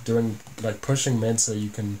understand doing, like, pushing mid so you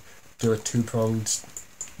can do a two-pronged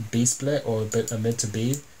B split or a mid to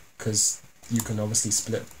B, because you can obviously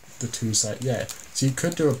split the two sides. Yeah, so you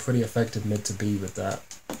could do a pretty effective mid to B with that.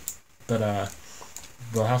 But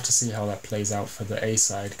we'll have to see how that plays out for the A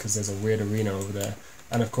side, because there's a weird arena over there.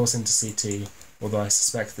 And of course into CT, although I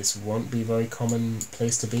suspect this won't be a very common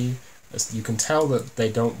place to be. You can tell that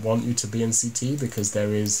they don't want you to be in CT, because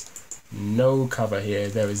there is no cover here.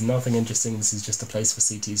 There is nothing interesting. This is just a place for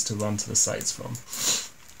CTs to run to the sites from.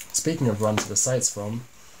 Speaking of run to the sites from,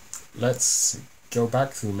 let's go back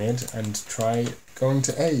through mid and try going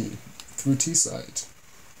to A through T side.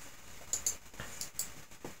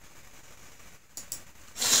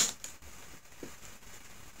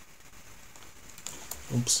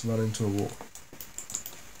 Oops, run into a wall.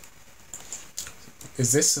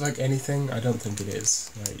 Is this like anything? I don't think it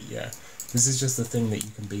is. Like, yeah, this is just the thing that you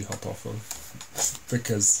can B-hop off of,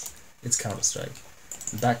 because it's Counter-Strike.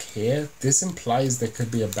 Back here, this implies there could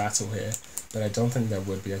be a battle here, but I don't think there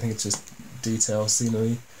would be. I think it's just detail,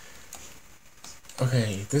 scenery.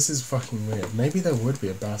 Okay, this is fucking weird. Maybe there would be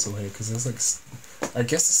a battle here, because there's like... I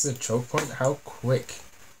guess this is a choke point? How quick?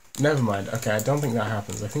 Never mind. Okay, I don't think that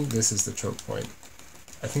happens. I think this is the choke point.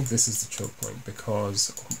 I think this is the choke point,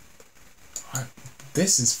 because...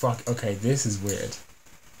 this is okay, this is weird.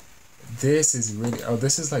 This is really... Oh,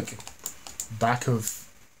 this is like back of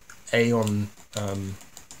A on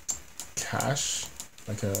cache,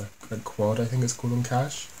 like a quad, I think it's called on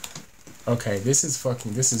cache. Okay, this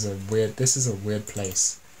is a weird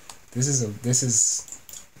place. This is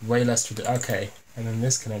way less traditional. Okay, and then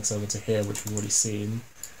this connects over to here, which we've already seen.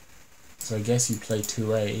 So I guess you play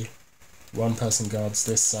 2A, one person guards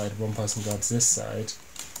this side, one person guards this side,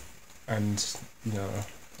 and, you know,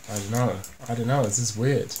 I don't know, this is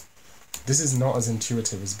weird. This is not as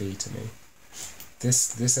intuitive as B to me.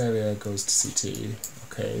 This area goes to CT,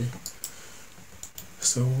 okay.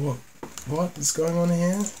 So what is going on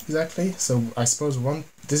here exactly? So I suppose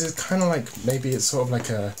this is kind of like, maybe it's sort of like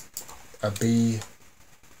a B,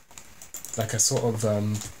 like a sort of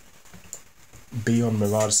B on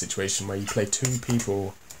Mirage situation where you play two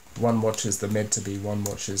people, one watches the mid to B, one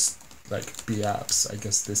watches like B apps. I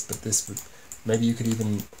guess this would, maybe you could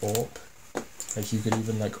even AWP, like you could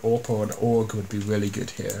even like AWP, or an AUG would be really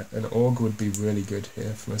good here. An AUG would be really good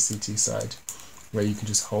here from a CT side, where you can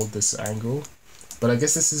just hold this angle. But I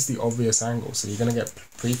guess this is the obvious angle, so you're gonna get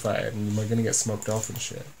pre-fired and you're gonna get smoked off and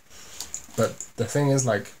shit. But the thing is,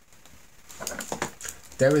 like,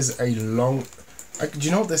 there is a long, do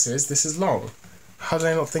you know what this is? This is long. How did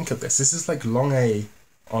I not think of this? This is like long A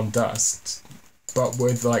on dust, but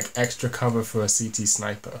with like extra cover for a CT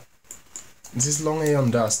sniper. This is long A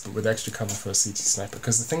on dust, but with extra cover for a CT sniper.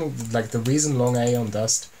 Because the thing, like, the reason long A on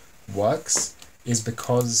dust works is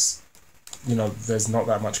because, you know, there's not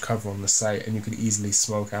that much cover on the site, and you could easily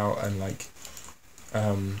smoke out and like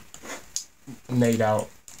nade out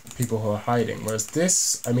people who are hiding. Whereas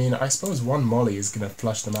this, I mean, I suppose one molly is gonna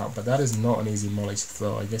flush them out, but that is not an easy molly to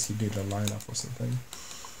throw. I guess you do the lineup or something.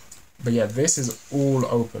 But yeah, this is all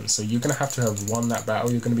open, so you're gonna have to have won that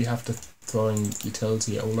battle. You're gonna have to throwing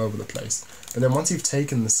utility all over the place. But then once you've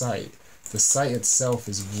taken the site itself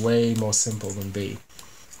is way more simple than B.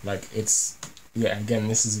 Like, it's, yeah, again,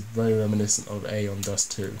 this is very reminiscent of A on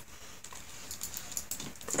Dust 2.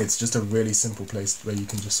 It's just a really simple place where you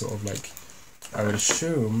can just sort of like, I would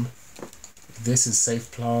assume this is safe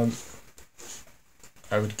plant.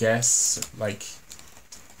 I would guess like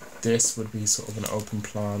this would be sort of an open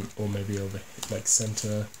plant, or maybe over like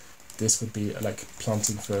center. This would be like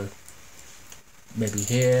planting for maybe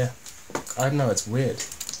here. I don't know, it's weird.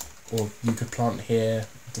 Or you could plant here,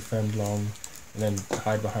 defend long, and then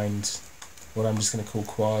hide behind what I'm just going to call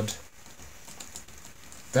quad.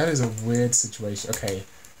 That is a weird situation. Okay,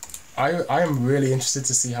 I am really interested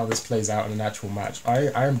to see how this plays out in an actual match.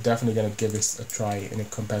 I am definitely going to give this a try in a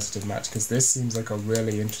competitive match, because this seems like a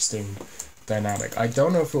really interesting dynamic. I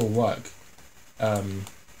don't know if it will work.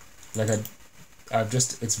 Like I've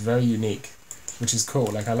just, it's very unique, which is cool.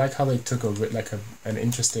 Like, I like how they took an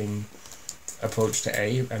interesting approach to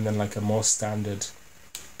A, and then like a more standard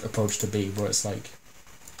approach to B, where it's like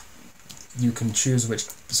you can choose which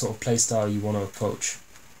sort of playstyle you want to approach.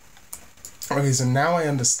 Okay, so now I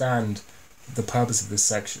understand the purpose of this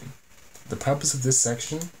section. The purpose of this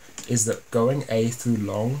section is that going A through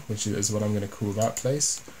long, which is what I'm going to call that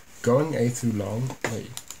place, going A through long,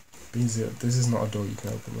 wait, B0, this is not a door you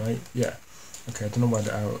can open, right? Yeah. Okay, I don't know why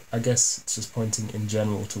the arrow, I guess it's just pointing in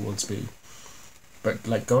general towards B. But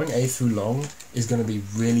like going A through long is going to be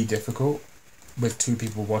really difficult with two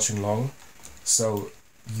people watching long. So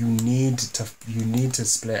you need to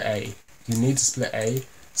split A. You need to split A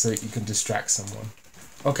so that you can distract someone.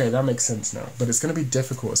 Okay, that makes sense now. But it's going to be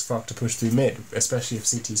difficult as fuck to push through mid, especially if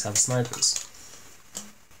CTs have snipers.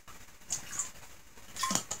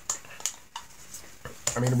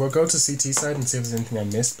 I mean, we'll go to CT side and see if there's anything I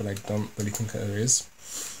missed, but I don't really think there is.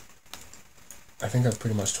 I think I've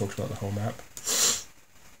pretty much talked about the whole map.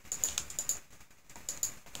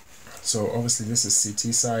 So obviously this is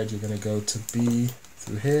CT side, you're going to go to B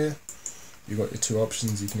through here. You've got your two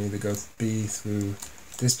options. You can either go B through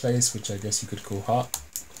this place, which I guess you could call hot,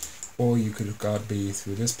 or you could guard B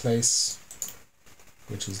through this place,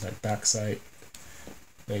 which is like backside,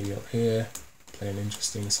 maybe up here, play an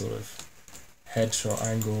interesting sort of headshot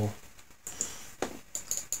angle.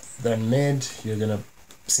 Then mid, you're gonna,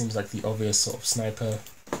 seems like the obvious sort of sniper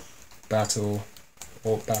battle,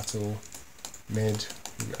 AWP battle. Mid,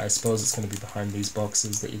 I suppose it's going to be behind these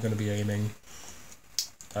boxes that you're going to be aiming.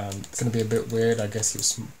 It's going to be a bit weird. I guess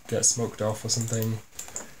you'll get smoked off or something.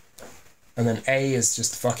 And then A is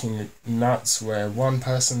just fucking nuts, where one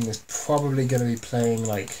person is probably going to be playing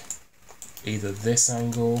like either this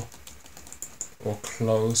angle or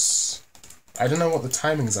close. I don't know what the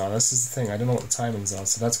timings are. This is the thing. I don't know what the timings are.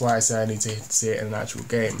 So that's why I say I need to see it in an actual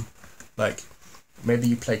game. Like, maybe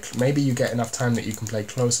you get enough time that you can play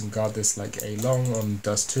close and guard this like A long on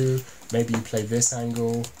Dust 2. Maybe you play this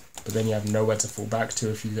angle but then you have nowhere to fall back to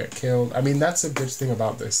if you get killed. I mean, that's a good thing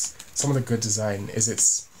about this. Some of the good design is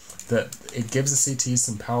that it gives the CTs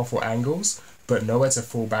some powerful angles, but nowhere to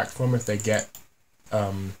fall back from if they get,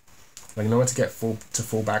 like nowhere to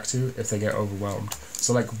fall back to if they get overwhelmed.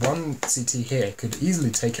 So like one CT here could easily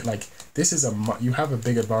take it. Like this is you have a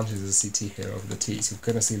big advantage as a CT here over the Ts. You're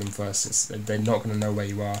gonna see them first. They're not gonna know where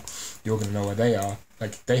you are. You're gonna know where they are.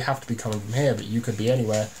 Like they have to be coming from here, but you could be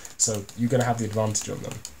anywhere. So you're gonna have the advantage on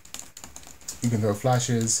them. You can throw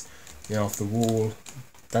flashes, you know, off the wall.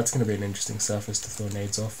 That's gonna be an interesting surface to throw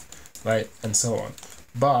nades off, right, and so on.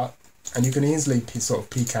 And you can easily sort of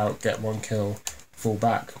peek out, get one kill, fall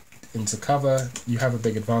back into cover. You have a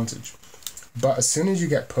big advantage. But as soon as you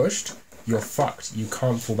get pushed, you're fucked. You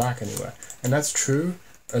can't fall back anywhere. And that's true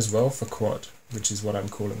as well for quad, which is what I'm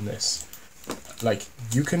calling this. Like,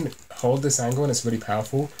 you can hold this angle and it's really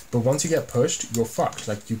powerful, but once you get pushed, you're fucked.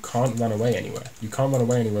 Like, you can't run away anywhere. You can't run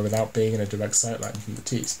away anywhere without being in a direct sight line from the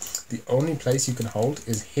Ts. The only place you can hold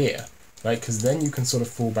is here, right? Because then you can sort of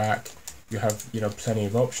fall back. You have, you know, plenty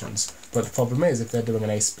of options. But the problem is, if they're doing an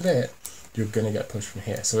A split, you're going to get pushed from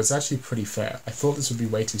here. So it's actually pretty fair. I thought this would be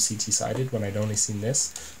way too CT-sided when I'd only seen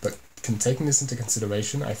this, but taking this into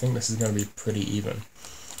consideration, I think this is going to be pretty even.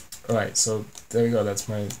 Alright, so there we go. That's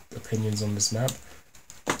my opinions on this map.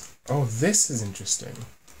 Oh, this is interesting.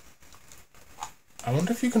 I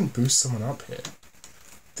wonder if you can boost someone up here.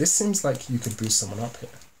 This seems like you could boost someone up here.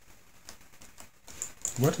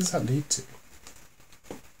 What does that lead to?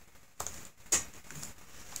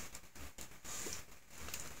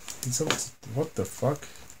 So what the fuck?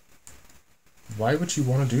 Why would you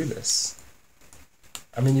want to do this?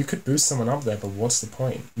 I mean, you could boost someone up there, but what's the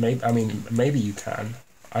point? Maybe you can.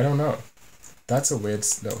 I don't know. That's a weird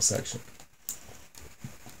little section.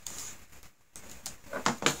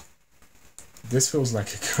 This feels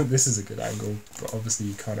like this is a good angle, but obviously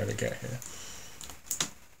you can't ever get here.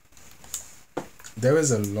 There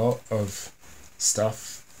is a lot of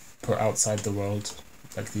stuff put outside the world,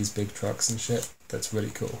 like these big trucks and shit. That's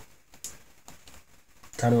really cool.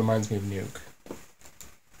 Kind of reminds me of Nuke.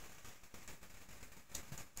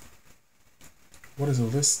 What is all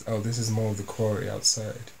this? Oh, this is more of the quarry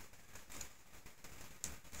outside.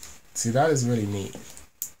 See, that is really neat.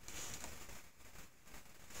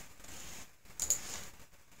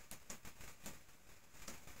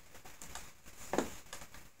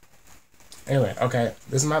 Anyway, okay,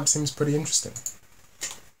 this map seems pretty interesting.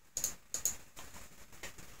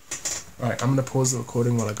 Alright, I'm going to pause the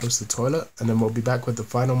recording while I go to the toilet, and then we'll be back with the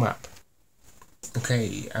final map.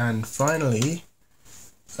 Okay, and finally,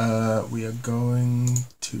 we are going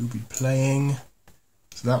to be playing,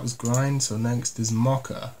 so that was Grind, so next is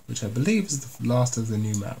Mocha, which I believe is the last of the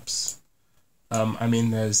new maps. I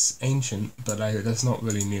mean, there's Ancient, but that's not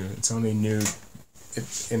really new. It's only new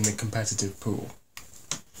in the competitive pool.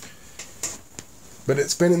 But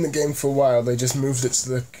it's been in the game for a while. They just moved it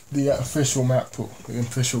to the official map pool, the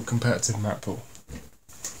official competitive map pool.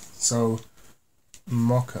 So,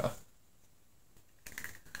 Mocha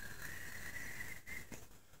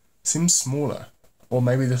seems smaller, or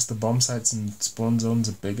maybe just the bomb sites and spawn zones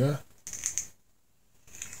are bigger.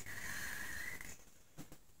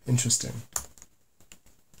 Interesting.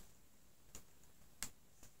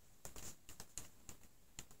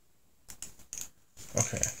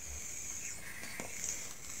 Okay.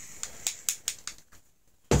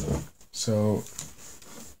 So,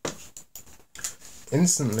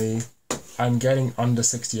 instantly, I'm getting under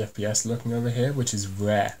 60 FPS looking over here, which is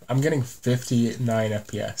rare. I'm getting 59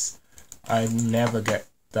 FPS. I never get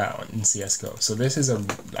that in CSGO. So this is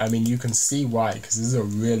I mean, you can see why, because this is a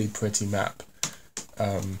really pretty map.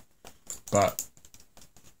 But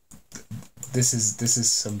this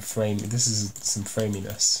is some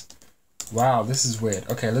framiness. Wow, this is weird.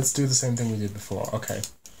 Okay, let's do the same thing we did before. Okay.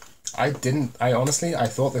 I honestly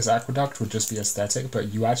thought this aqueduct would just be aesthetic,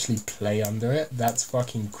 but you actually play under it. That's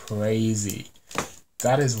fucking crazy.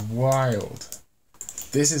 That is wild.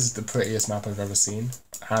 This is the prettiest map I've ever seen,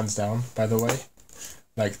 hands down, by the way.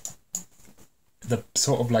 Like, the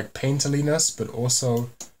sort of like painterliness, but also,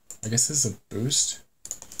 I guess this is a boost.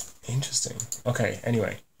 Interesting. Okay,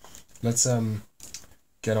 anyway, let's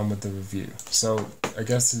get on with the review. So, I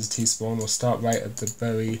guess this is T-spawn. We'll start right at the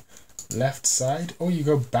very left side, or you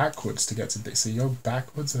go backwards to get to B. So you go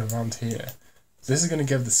backwards and around here. This is going to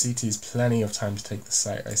give the CTs plenty of time to take the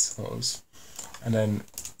site, I suppose. And then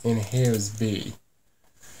in here is B.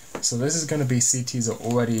 So this is going to be CTs are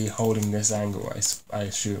already holding this angle, I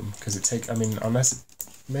assume, because I mean, unless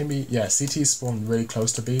maybe, yeah, CTs spawn really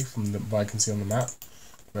close to B from what I can see on the map.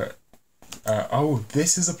 But oh,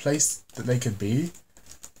 this is a place that they could be.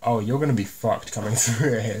 Oh, you're gonna be fucked coming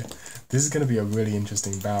through here. This is gonna be a really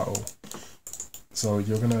interesting battle. So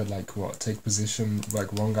you're gonna like what? Take position,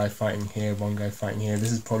 like one guy fighting here, one guy fighting here.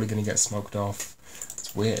 This is probably gonna get smoked off.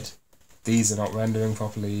 It's weird. These are not rendering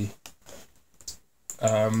properly.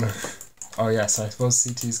 Oh yeah, so I suppose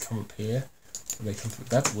CTs come up here. They come through.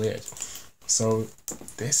 That's weird. So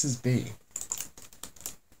this is B.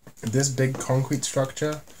 This big concrete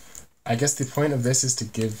structure, I guess the point of this is to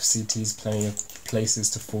give CTs plenty of places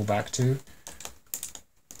to fall back to.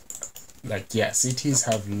 Like, yeah, CTs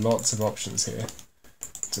have lots of options here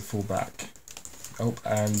to fall back. Oh,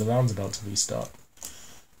 and the round's about to restart.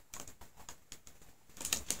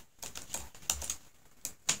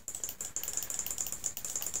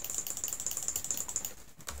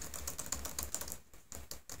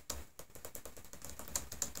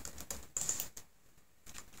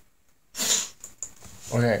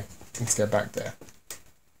 Okay, let's get back there.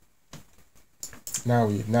 Now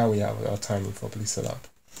we have our timing properly set up.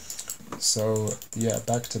 So yeah,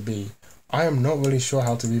 back to B. I am not really sure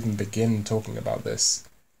how to even begin talking about this.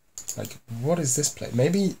 Like, what is this play?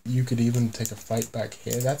 Maybe you could even take a fight back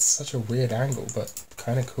here. That's such a weird angle, but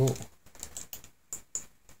kind of cool.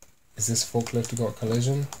 Is this forklift got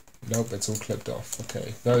collision? Nope, it's all clipped off.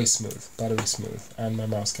 Okay, very smooth, buttery smooth. And my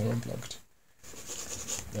mouse came unplugged.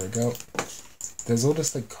 There we go. There's all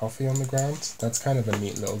this like coffee on the ground. That's kind of a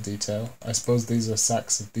neat little detail. I suppose these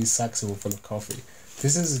sacks are all full of coffee.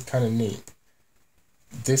 This is kind of neat.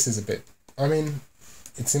 This is a bit, I mean,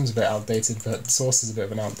 it seems a bit outdated, but Source is a bit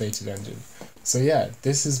of an outdated engine. So yeah,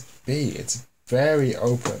 this is B. It's very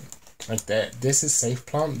open. Like this is safe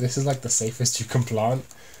plant. This is like the safest you can plant,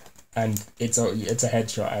 and it's a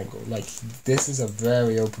headshot angle. Like this is a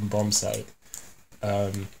very open bomb site.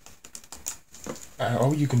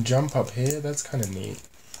 Oh, you can jump up here? That's kind of neat.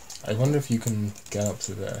 I wonder if you can get up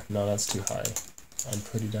to there. No, that's too high. I'm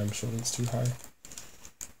pretty damn sure it's too high.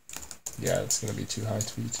 Yeah, it's going to be too high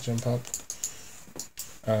for you to jump up.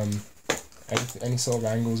 Any sort of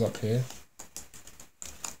angles up here?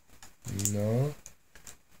 No.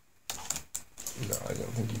 No, I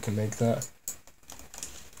don't think you can make that.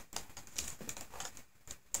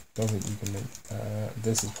 Don't think you can make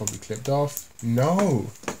this is probably clipped off.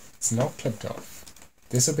 No! It's not clipped off.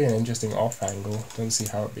 This would be an interesting off angle. Don't see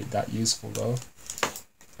how it'd be that useful though.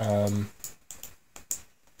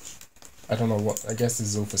 I don't know what, I guess this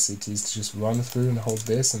is all for CTs to just run through and hold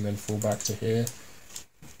this and then fall back to here.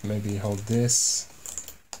 Maybe hold this.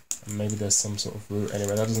 And maybe there's some sort of route.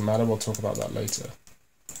 Anyway, that doesn't matter, we'll talk about that later.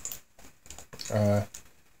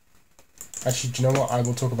 Actually, do you know what? I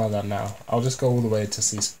will talk about that now. I'll just go all the way to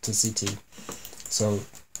CT. So,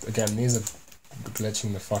 again, these are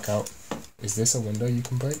glitching the fuck out. Is this a window you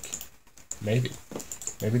can break? Maybe.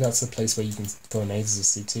 Maybe that's a place where you can throw nades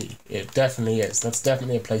as a CT. It definitely is. That's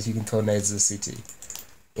definitely a place you can throw nades as a CT.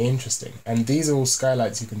 Interesting. And these are all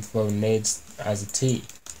skylights you can throw nades as a T.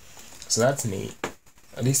 So that's neat.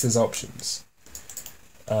 At least there's options.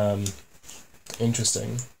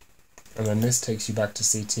 Interesting. And then this takes you back to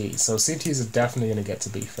CT. So CTs are definitely going to get to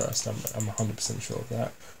B first. I'm 100% sure of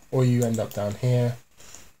that. Or you end up down here.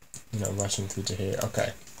 You know, rushing through to here.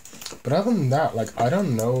 Okay. But other than that, like, I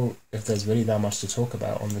don't know if there's really that much to talk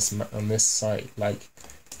about on this site. Like,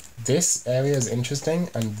 this area is interesting,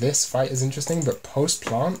 and this fight is interesting, but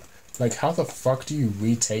post-plant, like, how the fuck do you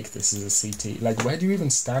retake this as a CT? Like, where do you even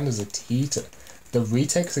stand as a T to... The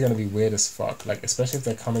retakes are going to be weird as fuck, like, especially if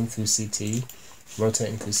they're coming through CT,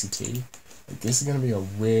 rotating through CT. Like, this is going to be a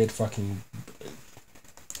weird fucking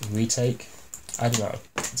retake. I don't know.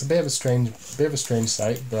 It's a bit of a strange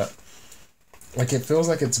site, but... Like, it feels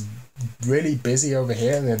like it's really busy over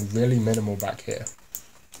here and then really minimal back here.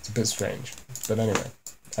 It's a bit strange. But anyway.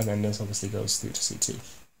 And then this obviously goes through to CT.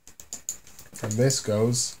 And this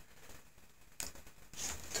goes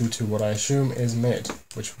through to what I assume is mid,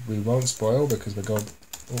 which we won't spoil because we're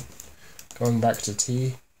going back to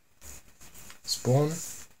T spawn.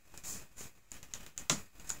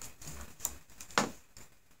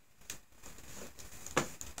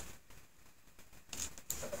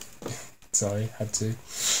 Sorry, had to.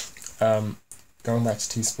 Going back to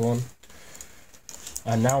T-spawn.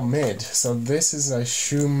 And now mid. So this is, I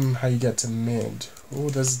assume, how you get to mid. Oh,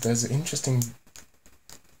 there's an interesting...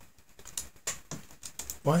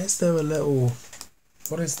 Why is there a little...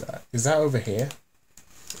 What is that? Is that over here?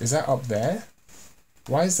 Is that up there?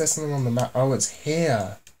 Why is there something on the map? Oh, it's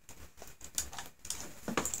here.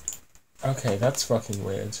 Okay, that's fucking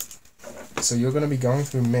weird. So you're going to be going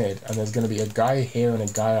through mid, and there's going to be a guy here and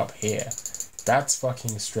a guy up here. That's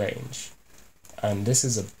fucking strange. And this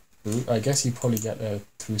is a boot. I guess you probably get there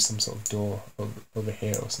through some sort of door over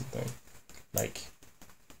here or something. Like,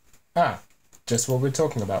 Ah, just what we're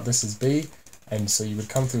talking about. This is B, and so you would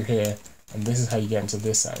come through here, and this is how you get into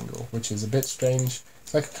this angle, which is a bit strange.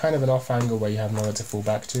 It's like kind of an off angle where you have nowhere to fall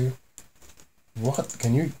back to. What?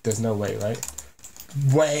 Can you? There's no way, right?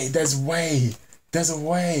 Way! There's way! There's a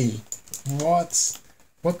way! What?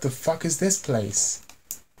 What the fuck is this place?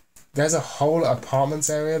 There's a whole apartments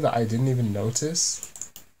area that I didn't even notice.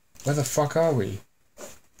 Where the fuck are we?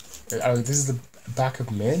 Oh, this is the back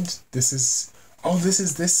of mid? This is... Oh, this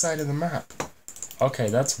is this side of the map. Okay,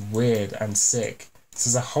 that's weird and sick. This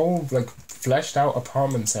is a whole, like, fleshed out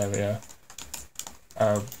apartments area.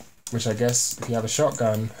 Which I guess, if you have a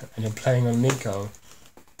shotgun and you're playing on Nico,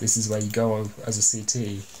 this is where you go as a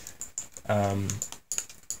CT.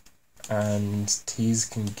 And T's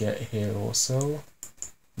can get here also.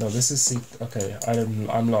 No, this is C. Okay,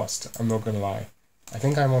 I'm lost. I'm not gonna lie. I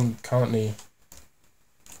think I'm on currently.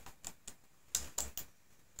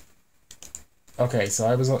 Okay, so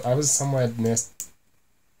I was somewhere near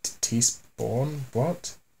T spawn.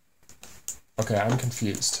 What? Okay, I'm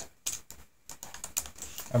confused.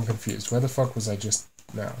 I'm confused. Where the fuck was I just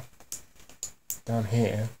now? Down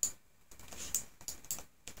here.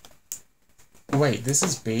 Wait, this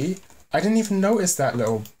is B? I didn't even notice that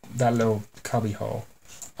little cubby hole.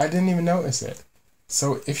 I didn't even notice it.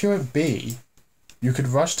 So if you're at B, you could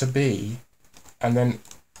rush to B and then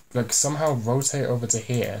like somehow rotate over to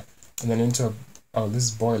here and then into oh, this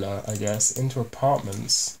is boiler, I guess, into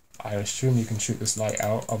apartments. I assume you can shoot this light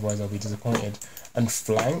out, otherwise I'll be disappointed. And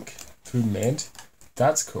flank through mid.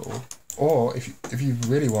 That's cool. Or if you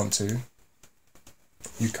really want to,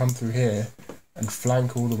 you come through here and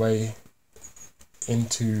flank all the way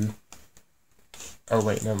into... Oh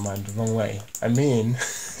wait, never mind, the wrong way. I mean,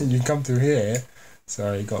 you come through here.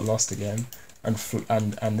 Sorry, got lost again. And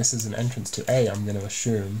this is an entrance to A, I'm going to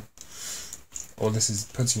assume. Or this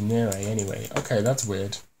puts you near A anyway. Okay, that's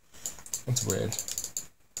weird. That's weird.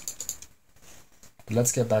 But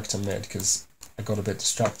let's get back to mid, because I got a bit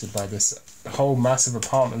distracted by this whole massive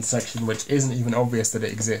apartment section, which isn't even obvious that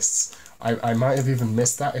it exists. I might have even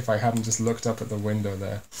missed that if I hadn't just looked up at the window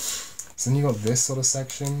there. So then you got this sort of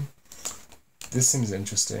section. This seems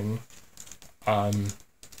interesting. I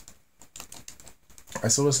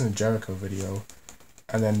saw this in a Jericho video.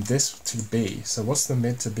 And then this to B. So what's the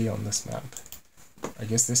mid to B on this map? I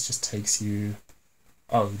guess this just takes you...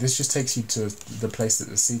 Oh, this just takes you to the place that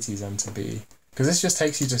the CT's meant to be. Because this just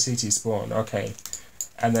takes you to CT spawn. Okay.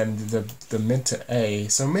 And then the mid to A.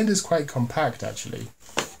 So mid is quite compact, actually.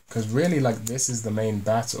 Because really, like, this is the main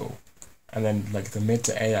battle. And then, like, the mid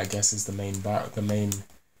to A, I guess, is the main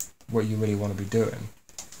what you really want to be doing.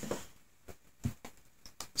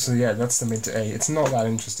 So yeah, that's the mid to A. It's not that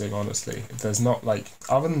interesting, honestly. There's not, like,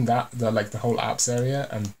 other than that, the whole apps area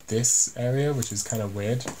and this area, which is kind of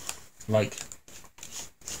weird. Like,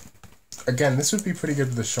 again, this would be pretty good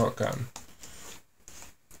with a shotgun.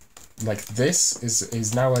 Like, this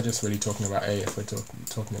is now we're just really talking about A if we're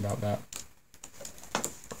talking about that.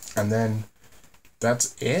 And then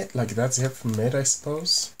that's it. Like, that's it from mid, I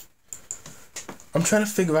suppose. I'm trying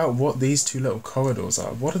to figure out what these two little corridors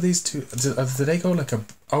are. What are these two? Do they go like a...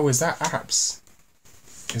 Oh, is that apps?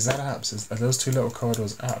 Is that apps? Are those two little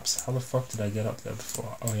corridors apps? How the fuck did I get up there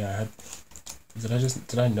before? Oh yeah, I had...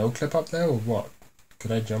 Did I no clip up there or what?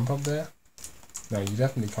 Could I jump up there? No, you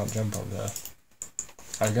definitely can't jump up there.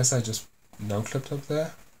 I guess I just no clipped up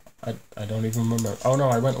there. I don't even remember. Oh no,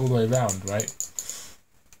 I went all the way around, right?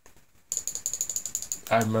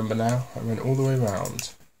 I remember now. I went all the way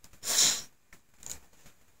around.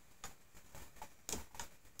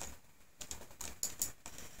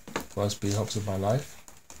 Worst B-hops of my life.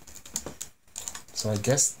 So I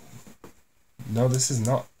guess... No, this is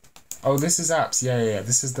not... Oh, this is apps. Yeah.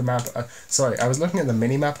 This is the map. Sorry, I was looking at the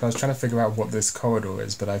mini-map and I was trying to figure out what this corridor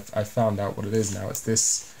is, but I found out what it is now. It's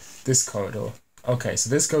this corridor. Okay, so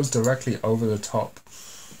this goes directly over the top.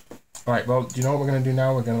 Alright, well, do you know what we're going to do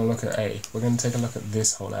now? We're going to look at A. We're going to take a look at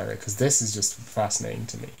this whole area, because this is just fascinating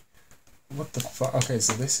to me. What the fuck? Okay,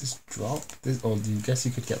 so this is drop. Or you guess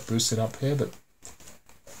you could get boosted up here, but...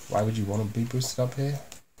 Why would you want to be boosted up here?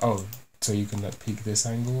 Oh, so you can like peek this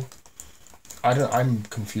angle? I'm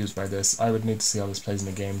confused by this. I would need to see how this plays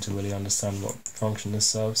in the game to really understand what function this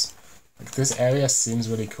serves. Like, this area seems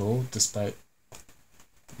really cool, despite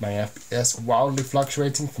my FPS wildly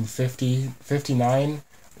fluctuating from 59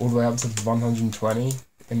 all the way up to 120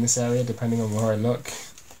 in this area, depending on where I look.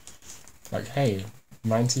 Like, hey,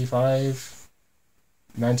 95,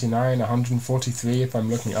 99, 143 if I'm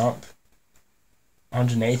looking up.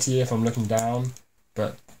 180 if I'm looking down,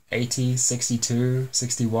 but 80, 62,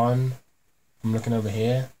 61 I'm looking over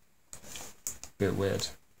here. Bit weird,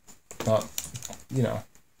 but you know,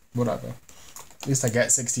 whatever. At least I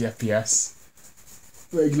get 60 FPS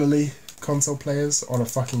regularly. Console players on a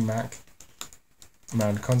fucking Mac.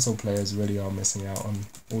 Man, console players really are missing out on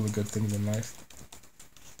all the good things in life.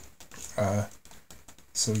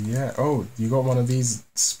 So yeah, oh, you got one of these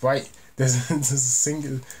sprite, there's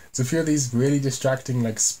a few of these really distracting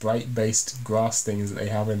like sprite based grass things that they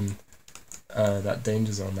have in that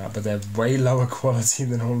Danger Zone map, but they're way lower quality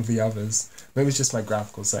than all of the others. Maybe it's just my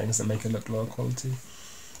graphical settings that make it look lower quality.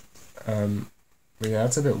 But yeah,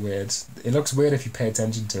 that's a bit weird. It looks weird if you pay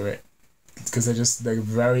attention to it, because they're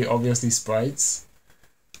very obviously sprites.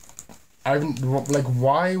 Like,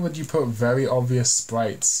 why would you put very obvious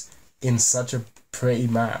sprites in such a pretty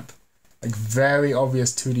map? Like, very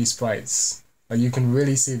obvious 2D sprites. Like, you can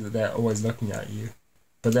really see that they're always looking at you.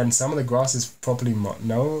 But then some of the grass is properly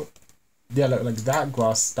no. Yeah, look, like that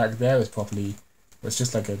grass back there is properly. It's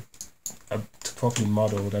just like a properly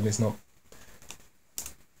modeled, and it's not.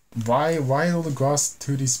 Why all the grass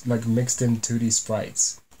 2D like mixed in 2D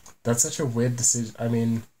sprites? That's such a weird decision. I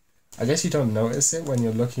mean, I guess you don't notice it when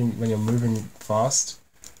you're moving fast,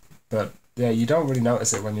 but yeah, you don't really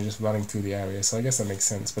notice it when you're just running through the area, so I guess that makes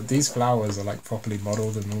sense. But these flowers are like properly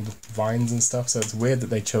modeled and all the vines and stuff, so it's weird that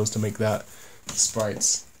they chose to make that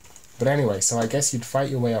sprites. But anyway, so I guess you'd fight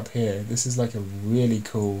your way up here. This is like a really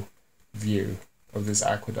cool view of this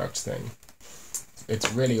aqueduct thing.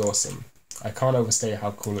 It's really awesome. I can't overstate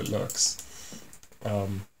how cool it looks.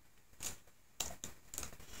 And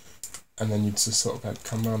then you just sort of like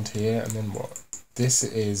come around here, and then what? This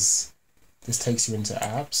takes you into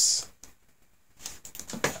apps.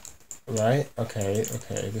 Right? Okay,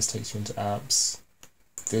 this takes you into apps.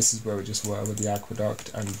 This is where we just were with the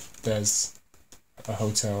aqueduct, and there's a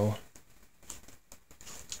hotel.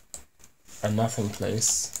 A nothing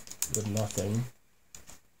place with nothing.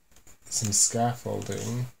 Some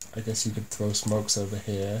scaffolding. I guess you could throw smokes over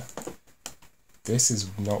here. This is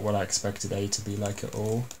not what I expected A to be like at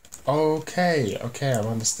all. Okay, I'm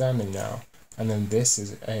understanding now. And then this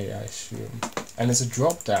is A, I assume. And it's a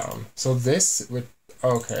drop down. So this would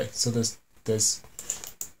okay, so there's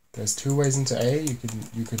 2 ways into A.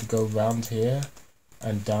 You could go round here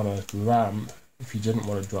and down a ramp if you didn't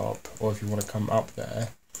want to drop, or if you want to come up there.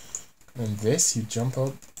 And this you jump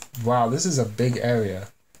up. Wow, this is a big area.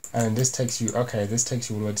 And this takes you all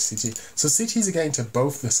the way to CT. So CTs are getting to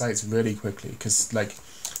both the sites really quickly, because like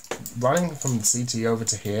running from CT over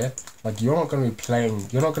to here, like you're not going to be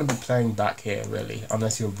playing back here really,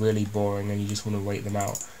 unless you're really boring and you just want to wait them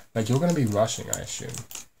out. Like you're going to be rushing, I assume.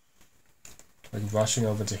 Like rushing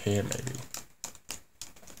over to here maybe.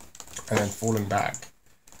 And then falling back.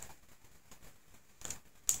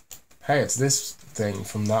 Hey, it's this thing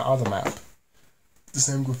from that other map. The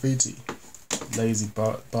same graffiti. Lazy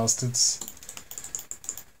bastards.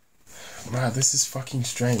 Man, this is fucking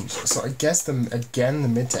strange. So I guess the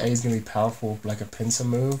mid to A is going to be powerful like a pincer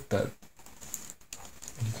move, but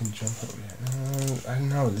you can jump over here. I don't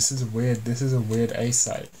know, this is a weird A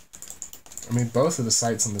site. I mean, both of the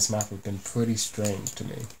sites on this map have been pretty strange to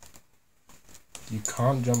me. You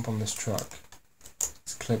can't jump on this truck.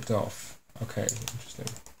 It's clipped off. Okay, interesting.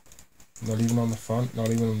 Not even on the front, not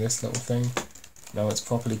even on this little thing. No, it's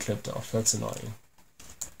properly clipped off. That's annoying.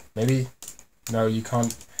 Maybe, no, you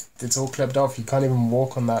can't. It's all clipped off. You can't even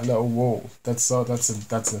walk on that little wall. That's a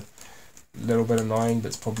little bit annoying, but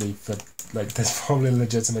it's probably for like there's probably a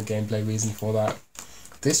legitimate gameplay reason for that.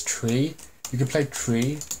 This tree, you can play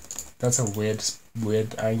tree. That's a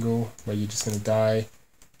weird angle where you're just gonna die.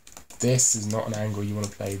 This is not an angle you want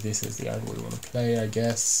to play. This is the angle you want to play, I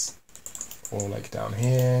guess. Or like down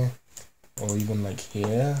here, or even like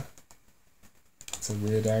here. It's a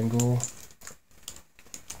weird angle.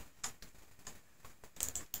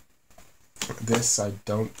 This I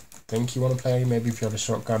don't think you want to play. Maybe if you have a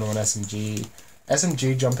shotgun or an SMG.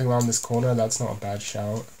 SMG jumping around this corner, that's not a bad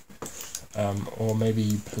shout. Or maybe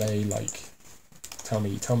you play like, tell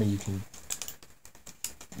me you can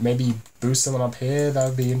maybe boost someone up here, that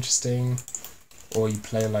would be interesting. Or you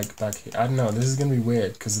play like back here. I don't know, this is gonna be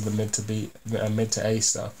weird because of the mid to A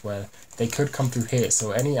stuff where they could come through here.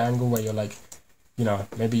 So any angle where you're like, you know,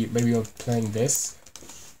 maybe you're playing this,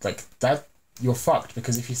 like that, you're fucked,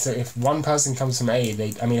 because if one person comes from A,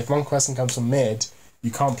 if one person comes from mid,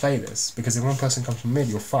 you can't play this, because if one person comes from mid,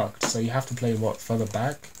 you're fucked. So you have to play further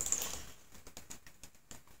back.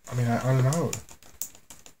 I mean, I don't know.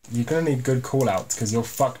 You're gonna need good call-outs, because you're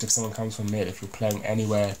fucked if someone comes from mid if you're playing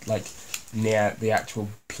anywhere like near the actual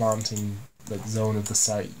planting like zone of the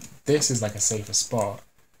site. This is like a safer spot,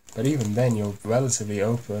 but even then you're relatively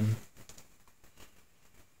open.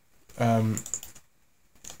 I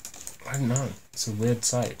don't know. It's a weird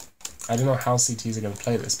site. I don't know how CTs are going to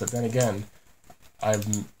play this, but then again,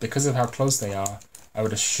 because of how close they are, I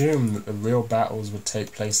would assume that the real battles would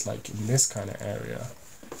take place like in this kind of area,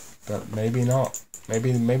 but maybe not.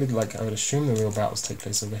 Maybe like I would assume the real battles take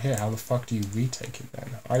place over here. How the fuck do you retake it then?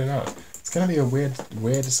 I don't know. It's gonna be a weird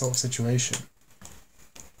sort of situation.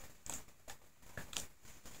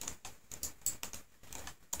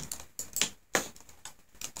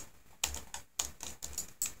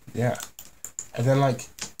 Yeah, and then like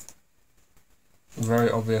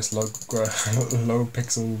very obvious low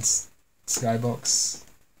pixels skybox.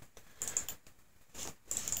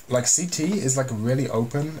 Like CT is like really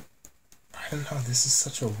open. I don't know, this is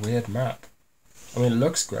such a weird map. I mean, it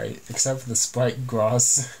looks great, except for the sprite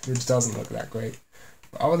grass, which doesn't look that great.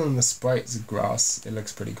 But other than the sprite's grass, it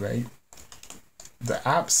looks pretty great. The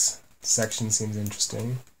apps section seems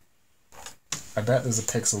interesting. I bet there's a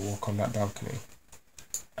pixel walk on that balcony.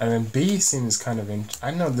 And then B seems kind of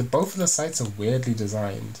I don't know, both of the sites are weirdly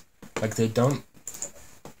designed. Like, they don't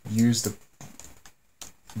use the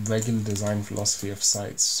regular design philosophy of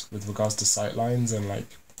sites with regards to sightlines, and like,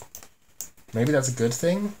 maybe that's a good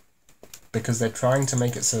thing, because they're trying to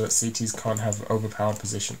make it so that CTs can't have overpowered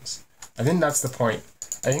positions. I think that's the point.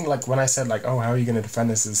 I think, like, when I said, like, oh, how are you going to defend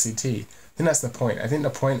this as a CT? I think that's the point. I think the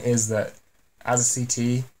point is that as a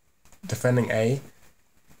CT defending A,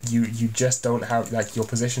 you just don't have, like, your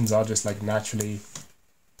positions are just, like, naturally...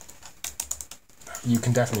 You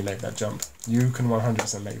can definitely make that jump. You can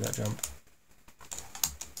 100% make that jump.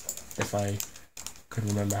 If I could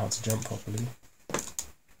remember how to jump properly.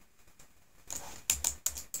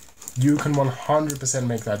 You can 100%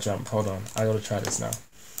 make that jump. Hold on, I gotta try this now.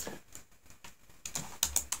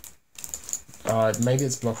 Maybe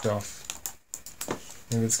it's blocked off.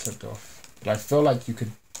 Maybe it's clipped off. But I feel like you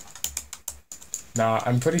could... Nah,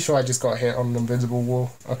 I'm pretty sure I just got hit on an invisible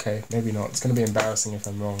wall. Okay, maybe not. It's gonna be embarrassing if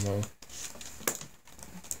I'm wrong though.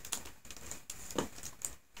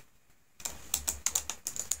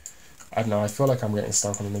 I don't know, I feel like I'm getting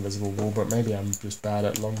stuck on an invisible wall, but maybe I'm just bad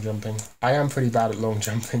at long jumping. I am pretty bad at long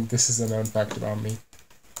jumping, this is a known fact about me.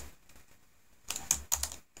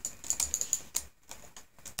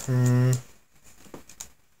 No,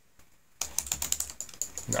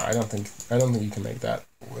 I don't think you can make that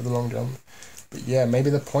with a long jump. But yeah, maybe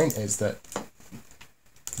the point is that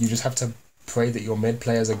you just have to pray that your mid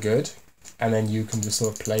players are good, and then you can just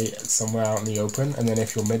sort of play somewhere out in the open, and then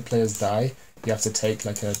if your mid players die, you have to take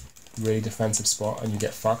like a really defensive spot and you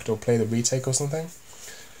get fucked, or play the retake or something.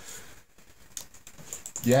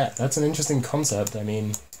 Yeah, that's an interesting concept. I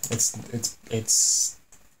mean, it's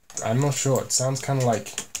I'm not sure. It sounds kind of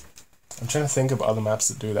like, I'm trying to think of other maps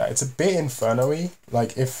that do that. It's a bit Inferno-y.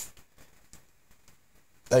 Like if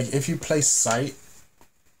you play Sight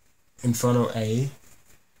Inferno A,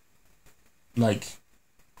 like,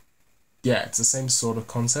 yeah, it's the same sort of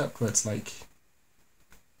concept where it's like,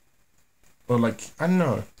 or like, I don't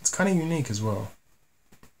know, it's kind of unique as well.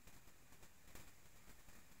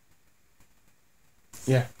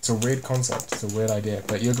 Yeah, it's a weird concept, it's a weird idea,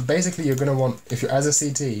 but you're gonna want, if you're as a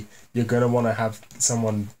CT, you're gonna want to have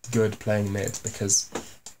someone good playing mid, because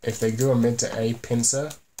if they do a mid to A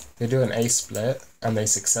pincer, they do an A split, and they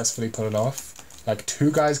successfully pull it off, like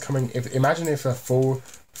two guys coming, imagine if a full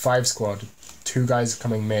 5 squad, 2 guys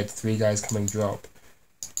coming mid, 3 guys coming drop,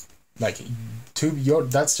 like,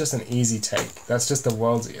 that's just an easy take. That's just the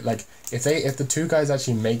world's, like, if the 2 guys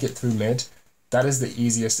actually make it through mid, that is the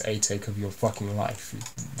easiest A take of your fucking life.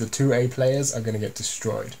 The 2 A players are gonna get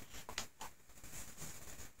destroyed.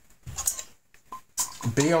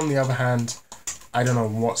 B, on the other hand, I don't know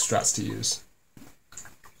what strats to use.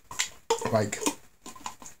 Like,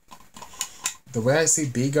 the way I see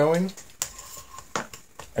B going,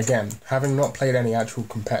 again, having not played any actual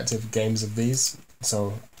competitive games of these,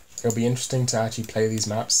 so it'll be interesting to actually play these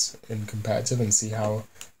maps in competitive and see how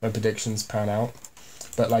my predictions pan out.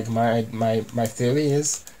 But like my theory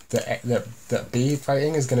is that B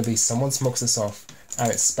fighting is going to be someone smokes this off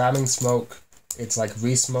and it's spamming smoke. It's like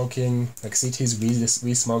re-smoking, like CT's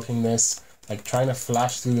re-smoking this, like trying to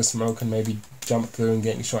flash through the smoke and maybe jump through and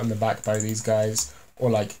getting shot in the back by these guys,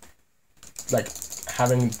 or like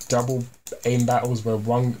having double aim battles where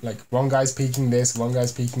one guy's peeking this, one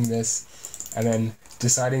guy's peeking this, and then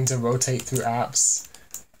deciding to rotating through apps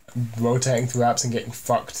and getting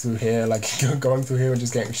fucked through here, like going through here and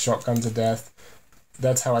just getting shotgunned to death.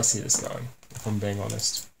 That's how I see this going, if I'm being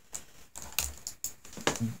honest.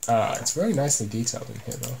 It's very nicely detailed in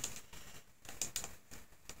here though.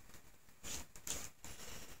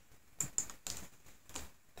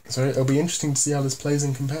 So it'll be interesting to see how this plays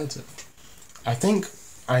in competitive. I think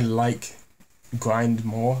I like grind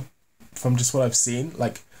more from just what I've seen.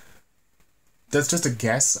 Like, That's just a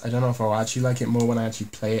guess. I don't know if I'll actually like it more when I actually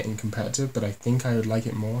play it in competitive, but I think I would like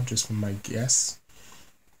it more just from my guess.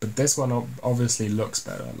 But this one obviously looks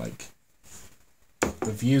better. Like,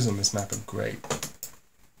 the views on this map are great.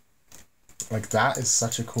 Like, that is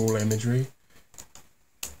such a cool imagery.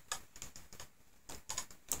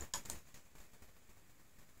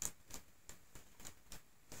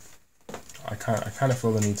 I kind of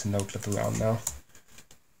feel the need to no-clip around now.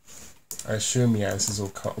 I assume, yeah, this is all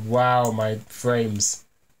cut. Wow, my frames.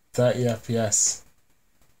 30 FPS.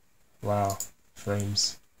 Wow,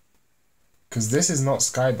 frames. Because this is not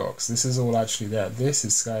Skybox. This is all actually there. This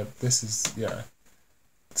is Sky. This is, yeah.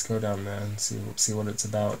 Let's go down there and see what it's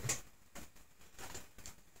about.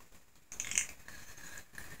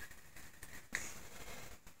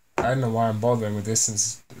 I don't know why I'm bothering with this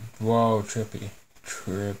since... Whoa, trippy.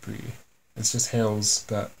 Trippy. It's just hills,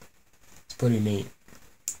 but it's pretty neat.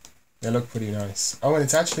 They look pretty nice. Oh, and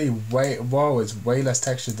it's actually it's way less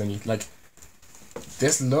textured than you, like,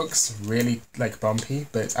 this looks really, like, bumpy,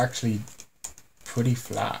 but it's actually pretty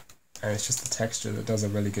flat. And it's just the texture that does a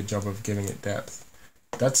really good job of giving it depth.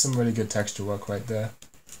 That's some really good texture work right there.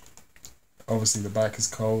 Obviously the back is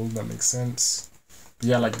cold, that makes sense. But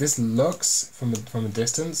yeah, like, this looks, from a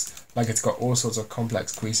distance, like it's got all sorts of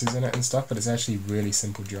complex creases in it and stuff, but it's actually really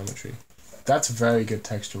simple geometry. That's very good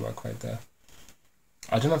texture work right there.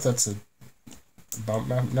 I don't know if that's a bump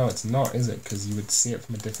map. No, it's not, is it? Because you would see it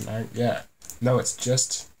from a different angle. Yeah. No, it's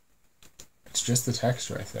just the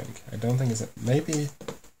texture, I think. I don't think it's... Maybe...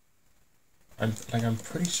 I'm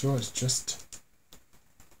pretty sure it's just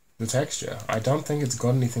the texture. I don't think it's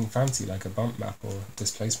got anything fancy like a bump map or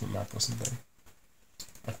displacement map or something.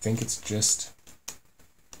 I think it's just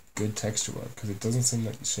good texture work, because it doesn't seem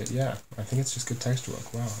like shit. Yeah, I think it's just good texture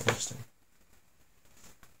work. Wow, interesting.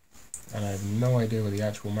 And I have no idea where the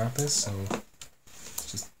actual map is, so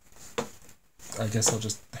it's just, I guess I'll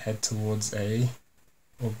just head towards A,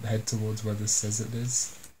 or head towards where this says it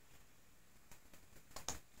is.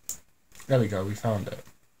 There we go, we found it.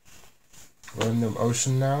 We're in the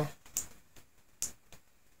ocean now.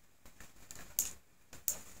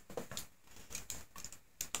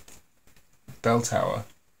 Bell tower.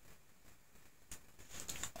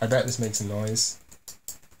 I bet this makes a noise.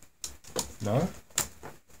 No?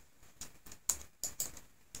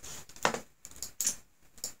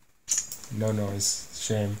 No noise.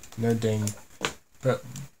 Shame. No ding. But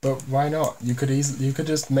why not? You could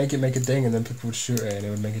just make a ding and then people would shoot it and it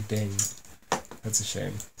would make a ding. That's a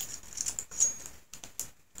shame.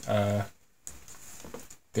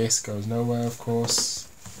 This goes nowhere, of course.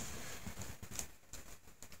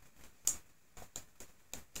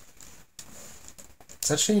 It's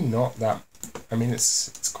actually not that... I mean,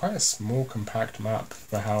 it's quite a small, compact map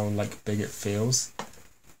for how, like, big it feels.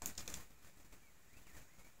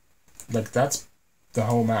 Like, that's the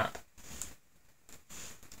whole map.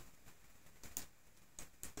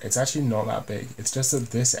 It's actually not that big. It's just that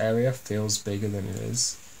this area feels bigger than it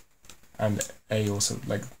is. And A also,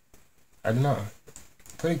 like, I don't know.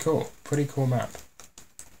 Pretty cool. Pretty cool map.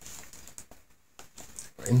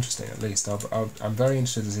 Interesting, at least. I'm very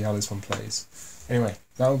interested to see how this one plays. Anyway,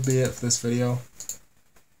 that will be it for this video.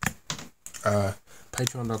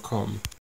 Patreon.com